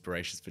of the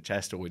inspirations for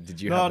chess, or did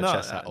you have a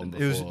chess hat on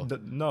before?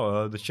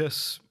 The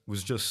chess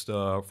was just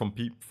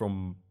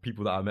from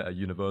people that I met at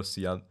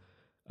university, and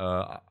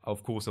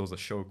of course there was a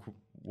show.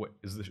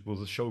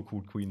 Was a show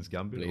called Queen's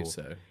Gambit? I believe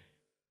so.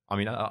 I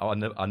mean,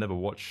 I never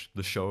watched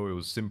the show. It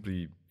was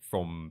simply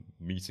from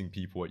meeting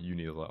people at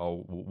uni. Like,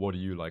 oh, what do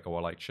you like? Oh,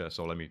 I like chess.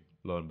 So let me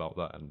learn about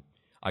that, and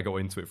I got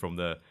into it from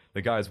there.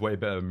 The guy's way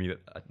better than me,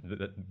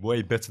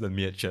 way better than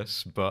me at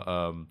chess. But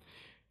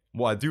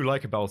what I do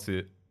like about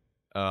it,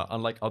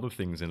 unlike other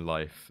things in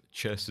life,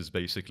 chess is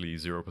basically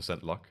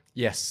 0% luck.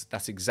 Yes,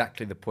 that's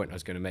exactly the point I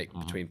was going to make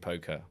between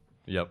poker.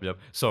 Yep.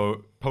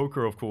 So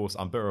poker, of course,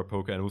 I'm better at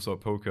poker, and also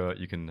at poker,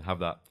 you can have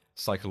that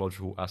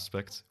psychological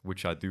aspect,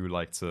 which I do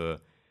like to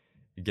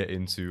get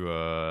into.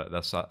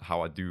 That's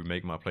how I do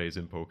make my plays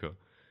in poker.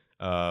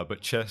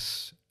 But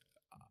chess,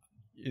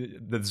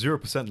 the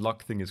 0%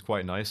 luck thing is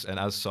quite nice, and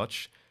as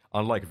such,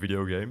 unlike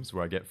video games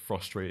where I get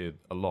frustrated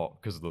a lot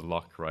because of the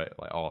luck, right?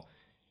 Like, oh,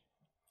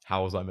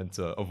 how was I meant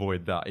to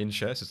avoid that? In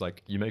chess, it's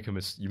like you make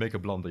a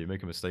blunder, you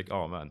make a mistake.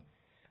 Oh man,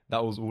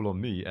 that was all on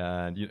me,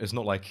 and it's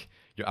not like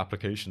your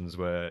applications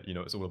where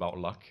it's all about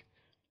luck.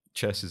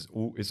 Chess is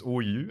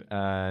all you,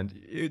 and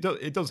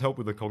it does help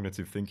with the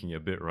cognitive thinking a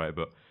bit, right?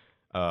 But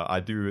I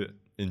do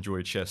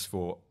enjoy chess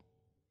for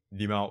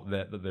the amount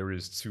that there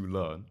is to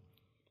learn,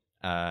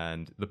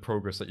 and the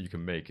progress that you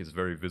can make is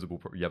very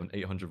visible. You have an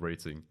 800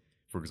 rating,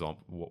 for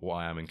example, what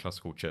I am in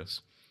classical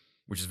chess,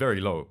 which is very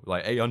low.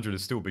 Like 800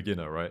 is still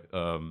beginner, right?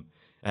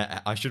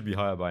 I should be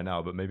higher by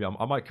now, but maybe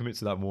I might commit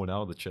to that more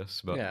now, the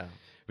chess. But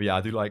yeah,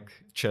 I do like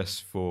chess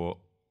for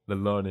the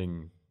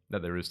learning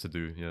that there is to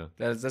do. Yeah,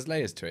 there's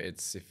layers to it.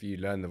 It's if you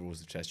learn the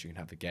rules of chess, you can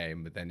have the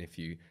game. But then if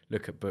you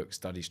look at books,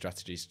 study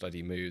strategy,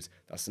 study moves,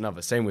 that's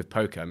another. Same with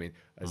poker. I mean,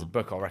 there's a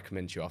book I'll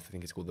recommend to you. I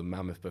think it's called The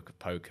Mammoth Book of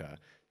Poker.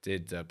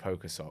 Did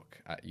Poker Soc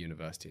at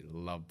university,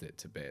 loved it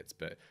to bits.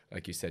 But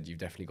like you said, you've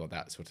definitely got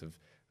that sort of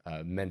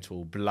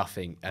mental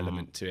bluffing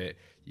element to it.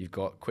 You've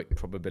got quick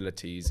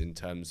probabilities in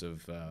terms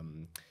of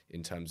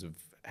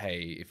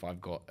hey, if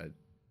I've got a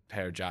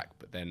pair of jack,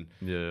 but then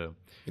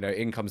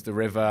in comes the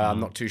river.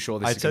 I'm not too sure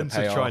this is going to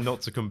pay off. I tend to try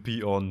not to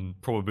compete on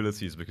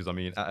probabilities because I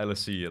mean at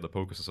LSE, at the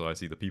Poker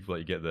Society, the people that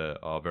you get there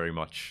are very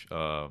much.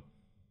 So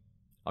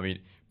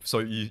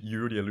you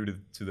already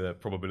alluded to the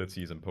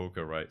probabilities in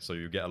poker, right? So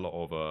you get a lot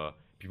of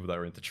people that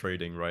are into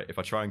trading, right? If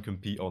I try and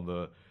compete on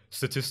the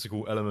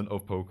statistical element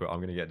of poker, I'm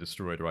going to get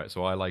destroyed, right?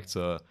 So I like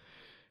to,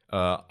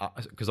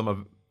 because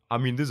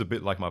this is a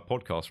bit like my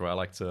podcast, right? I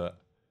like to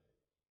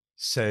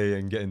say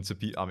and get into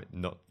people.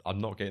 I'm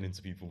not getting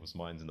into people's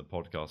minds in the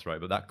podcast, right?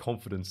 But that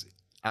confidence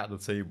at the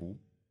table,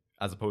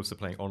 as opposed to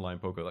playing online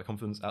poker, that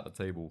confidence at the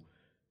table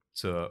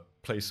to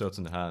play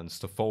certain hands,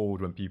 to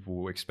fold when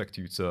people expect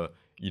you to,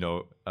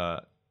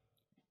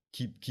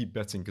 keep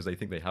betting because they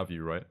think they have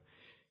you, right?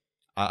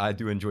 I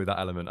do enjoy that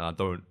element, and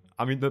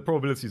the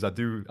probabilities I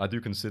do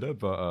consider,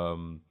 but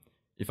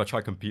if I try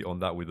to compete on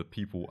that with the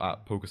people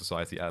at Poker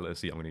Society at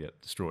LSE, I'm going to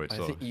get destroyed. I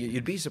think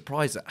you'd be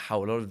surprised at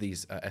how a lot of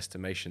these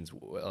estimations,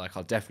 like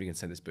I'll definitely gonna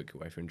send this book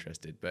away if you're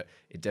interested, but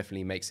it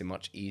definitely makes it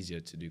much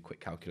easier to do quick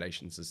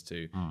calculations as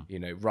to,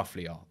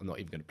 roughly, I'm not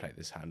even going to play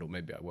this hand, or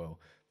maybe I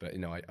will, but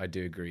I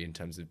do agree in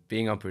terms of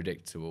being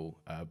unpredictable,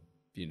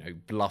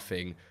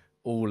 bluffing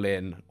all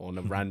in on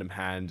a random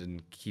hand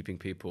and keeping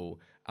people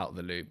out of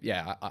the loop.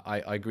 Yeah,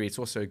 I agree. It's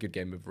also a good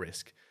game of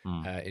risk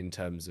in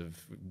terms of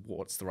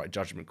what's the right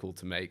judgment call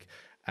to make.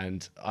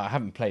 And I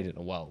haven't played it in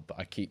a while, but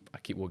I keep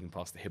walking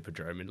past the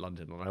Hippodrome in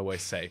London, and I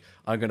always say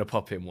I'm going to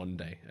pop in one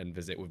day and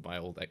visit with my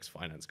old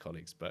ex-finance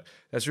colleagues. But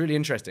that's really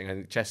interesting. I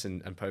think chess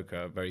and poker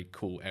are very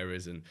cool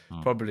areas, and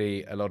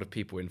probably a lot of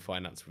people in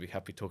finance will be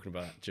happy talking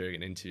about that during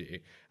an interview.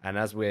 And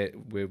as we're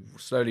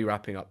slowly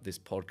wrapping up this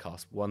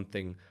podcast, one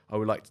thing I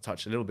would like to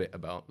touch a little bit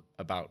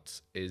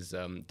about is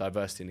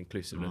diversity and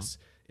inclusiveness.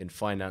 In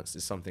finance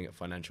is something at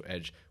Financial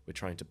Edge we're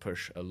trying to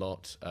push a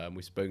lot.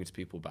 We've spoken to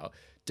people about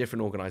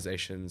different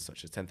organizations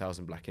such as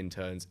 10,000 Black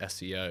Interns,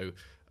 SEO,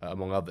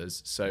 among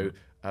others. So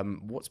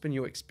what's been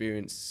your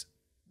experience?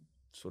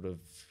 Sort of,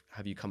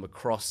 have you come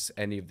across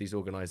any of these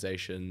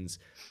organizations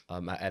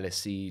at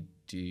LSE?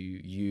 Do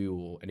you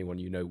or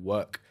anyone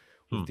work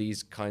with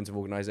these kinds of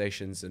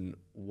organizations, and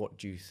what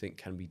do you think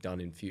can be done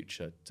in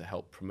future to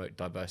help promote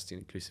diversity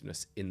and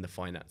inclusiveness in the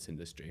finance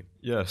industry?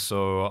 Yeah,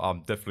 so I'm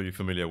definitely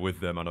familiar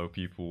with them. I know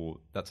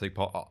people that take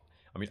part.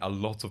 A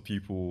lot of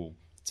people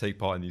take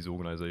part in these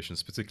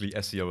organizations, particularly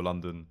SEO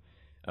London.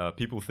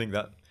 People think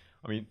that,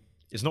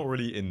 it's not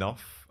really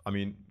enough.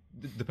 It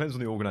depends on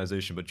the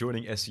organization, but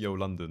joining SEO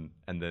London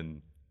and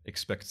then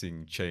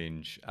expecting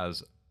change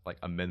as like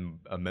a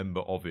member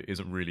of it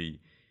isn't really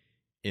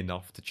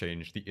enough to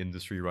change the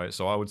industry, right?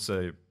 So I would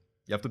say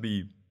you have to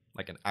be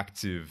like an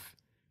active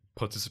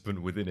participant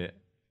within it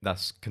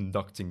that's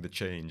conducting the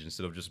change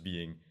instead of just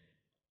being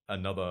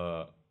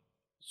another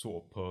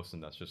sort of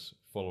person that's just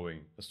following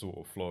a sort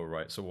of flow,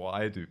 right? So what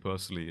I do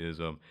personally is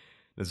there's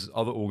this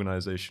other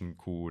organization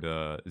called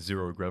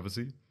Zero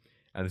Gravity,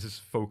 and this is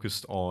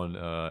focused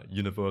on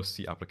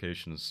university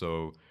applications.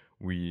 So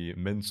we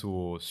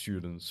mentor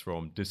students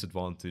from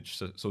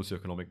disadvantaged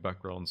socioeconomic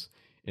backgrounds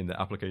in the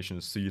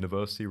applications to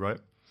university, right?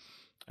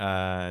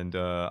 And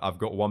I've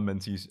got one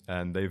mentee,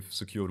 and they've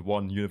secured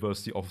one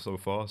university offer so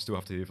far. Still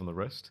have to hear from the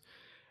rest.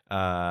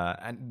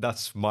 And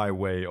that's my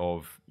way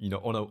of,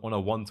 on a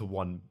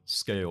one-to-one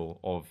scale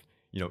of,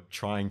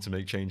 trying to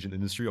make change in the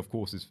industry. Of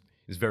course, is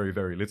very,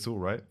 very little,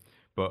 right?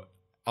 But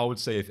I would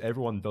say if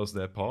everyone does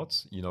their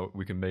part,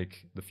 we can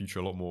make the future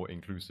a lot more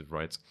inclusive,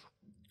 right?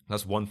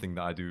 That's one thing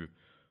that I do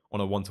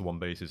on a one-to-one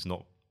basis,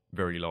 not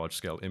very large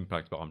scale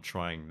impact, but I'm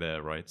trying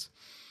there, right?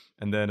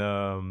 And then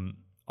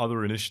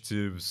other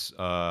initiatives,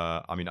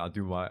 I mean, I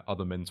do my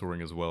other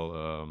mentoring as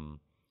well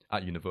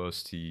at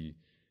university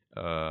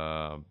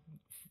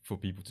for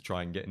people to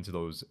try and get into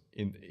those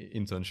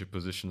internship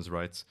positions,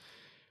 right?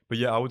 But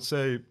yeah, I would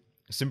say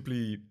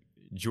simply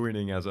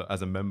joining as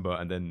a member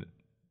and then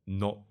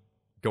not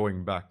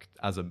going back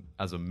as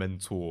a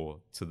mentor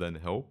to then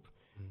help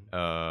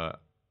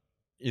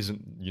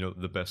isn't, you know,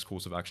 the best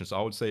course of action. So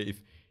I would say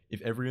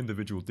if every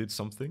individual did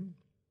something,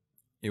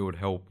 it would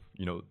help,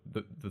 you know,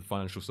 the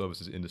financial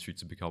services industry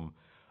to become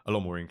a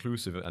lot more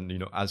inclusive. And, you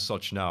know, as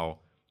such now,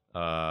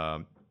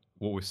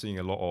 what we're seeing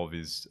a lot of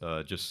is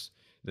just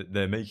that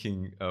they're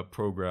making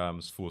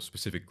programs for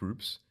specific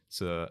groups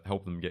to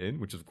help them get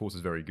in, which of course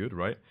is very good,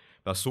 right?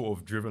 That's sort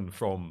of driven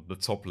from the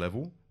top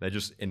level. They're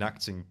just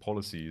enacting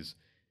policies.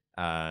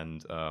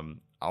 And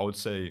I would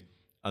say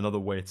another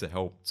way to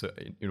help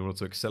in order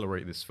to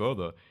accelerate this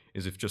further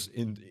is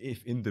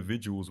if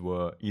individuals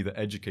were either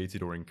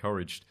educated or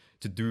encouraged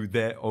to do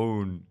their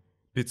own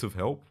bit of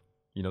help,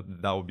 you know,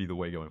 that would be the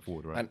way going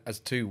forward, right? And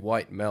as two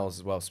white males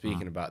as well,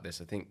 speaking about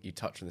this, I think you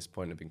touched on this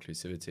point of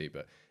inclusivity,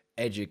 but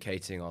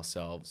educating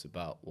ourselves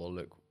about, well,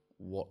 look,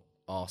 what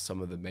are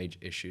some of the major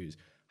issues?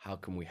 How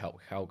can we help?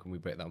 How can we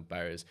break down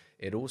barriers?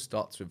 It all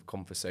starts with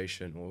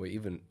conversation, or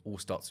even all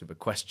starts with a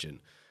question.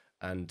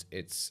 And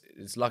it's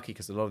lucky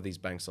because a lot of these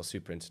banks are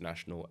super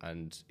international,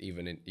 and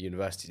even in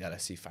universities,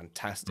 LSE,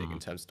 fantastic in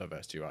terms of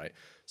diversity, right?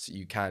 So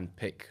you can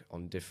pick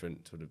on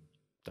different sort of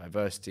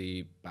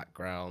diversity,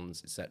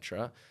 backgrounds,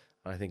 etc.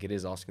 And I think it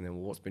is asking them,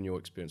 well, what's been your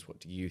experience? What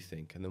do you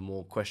think? And the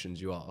more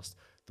questions you ask,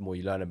 the more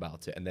you learn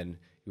about it. And then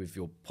with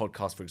your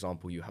podcast, for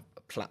example, you have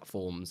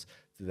platforms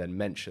to then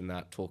mention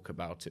that, talk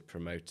about it,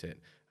 promote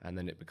it, and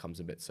then it becomes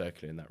a bit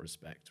circular in that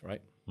respect,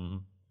 right? Mm-hmm.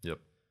 Yep.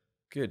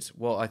 Good.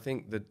 Well, I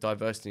think the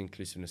diversity and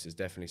inclusiveness is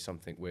definitely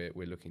something we're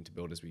looking to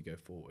build as we go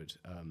forward.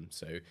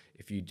 So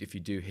if you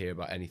do hear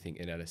about anything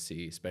in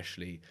LSE,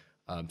 especially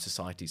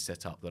societies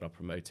set up that are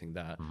promoting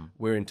that,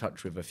 we're in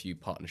touch with a few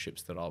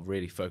partnerships that are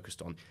really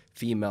focused on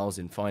females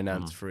in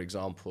finance, for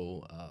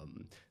example,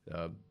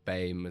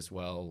 BAME as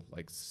well,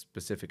 like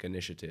specific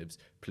initiatives.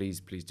 Please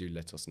do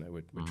let us know.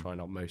 We're trying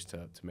our most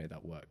to make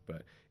that work.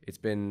 But it's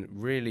been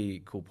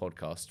really cool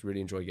podcast.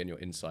 Really enjoy getting your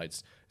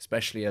insights,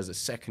 especially as a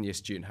second year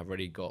student, have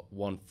already got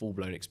one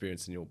full-blown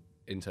experience in your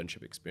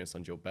internship experience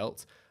under your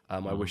belt.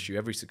 I wish you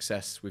every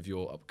success with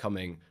your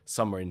upcoming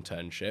summer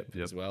internship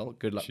as well.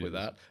 Good luck with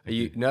that. Are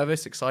you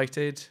nervous,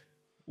 excited?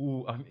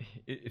 Ooh, I'm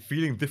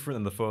feeling different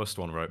than the first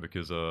one, right?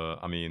 Because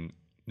I mean,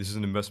 this is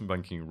an investment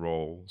banking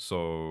role,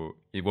 so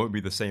it won't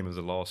be the same as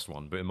the last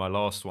one. But in my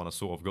last one, I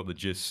sort of got the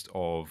gist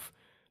of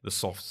the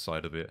soft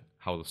side of it,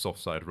 how the soft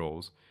side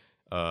rolls.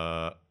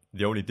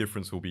 The only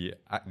difference will be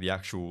the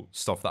actual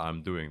stuff that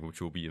I'm doing,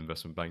 which will be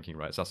investment banking,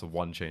 right? So that's the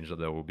one change that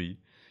there will be.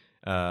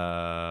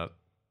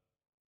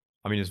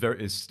 I mean,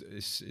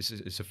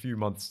 it's a few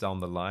months down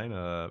the line.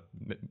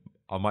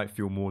 I might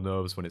feel more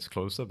nervous when it's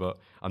closer, but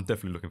I'm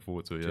definitely looking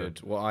forward to it.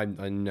 Good. Yeah. Well, I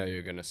know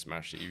you're going to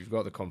smash it. You've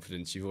got the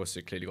confidence. You've also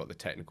clearly got the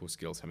technical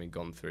skills, having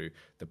gone through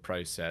the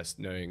process,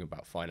 knowing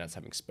about finance,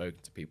 having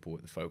spoken to people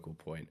at the Focal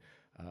Point.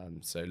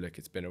 So look,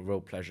 it's been a real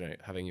pleasure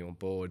having you on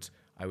board.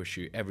 I wish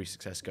you every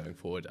success going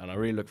forward, and I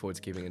really look forward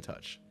to keeping in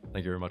touch.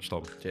 Thank you very much,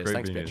 Tom. Cheers. Great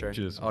Thanks, Pietro.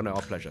 Cheers. Oh no,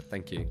 our pleasure.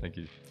 Thank you. Thank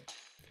you.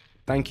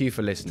 Thank you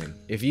for listening.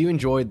 If you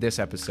enjoyed this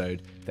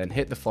episode, then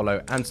hit the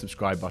follow and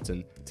subscribe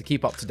button to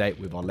keep up to date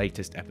with our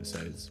latest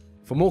episodes.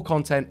 For more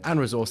content and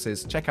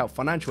resources, check out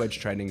Financial Edge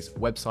Training's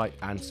website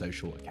and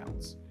social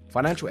accounts.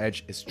 Financial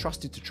Edge is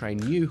trusted to train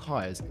new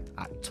hires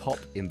at top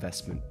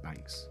investment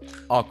banks.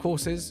 Our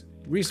courses,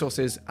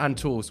 resources, and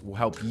tools will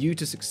help you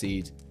to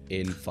succeed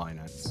in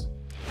finance.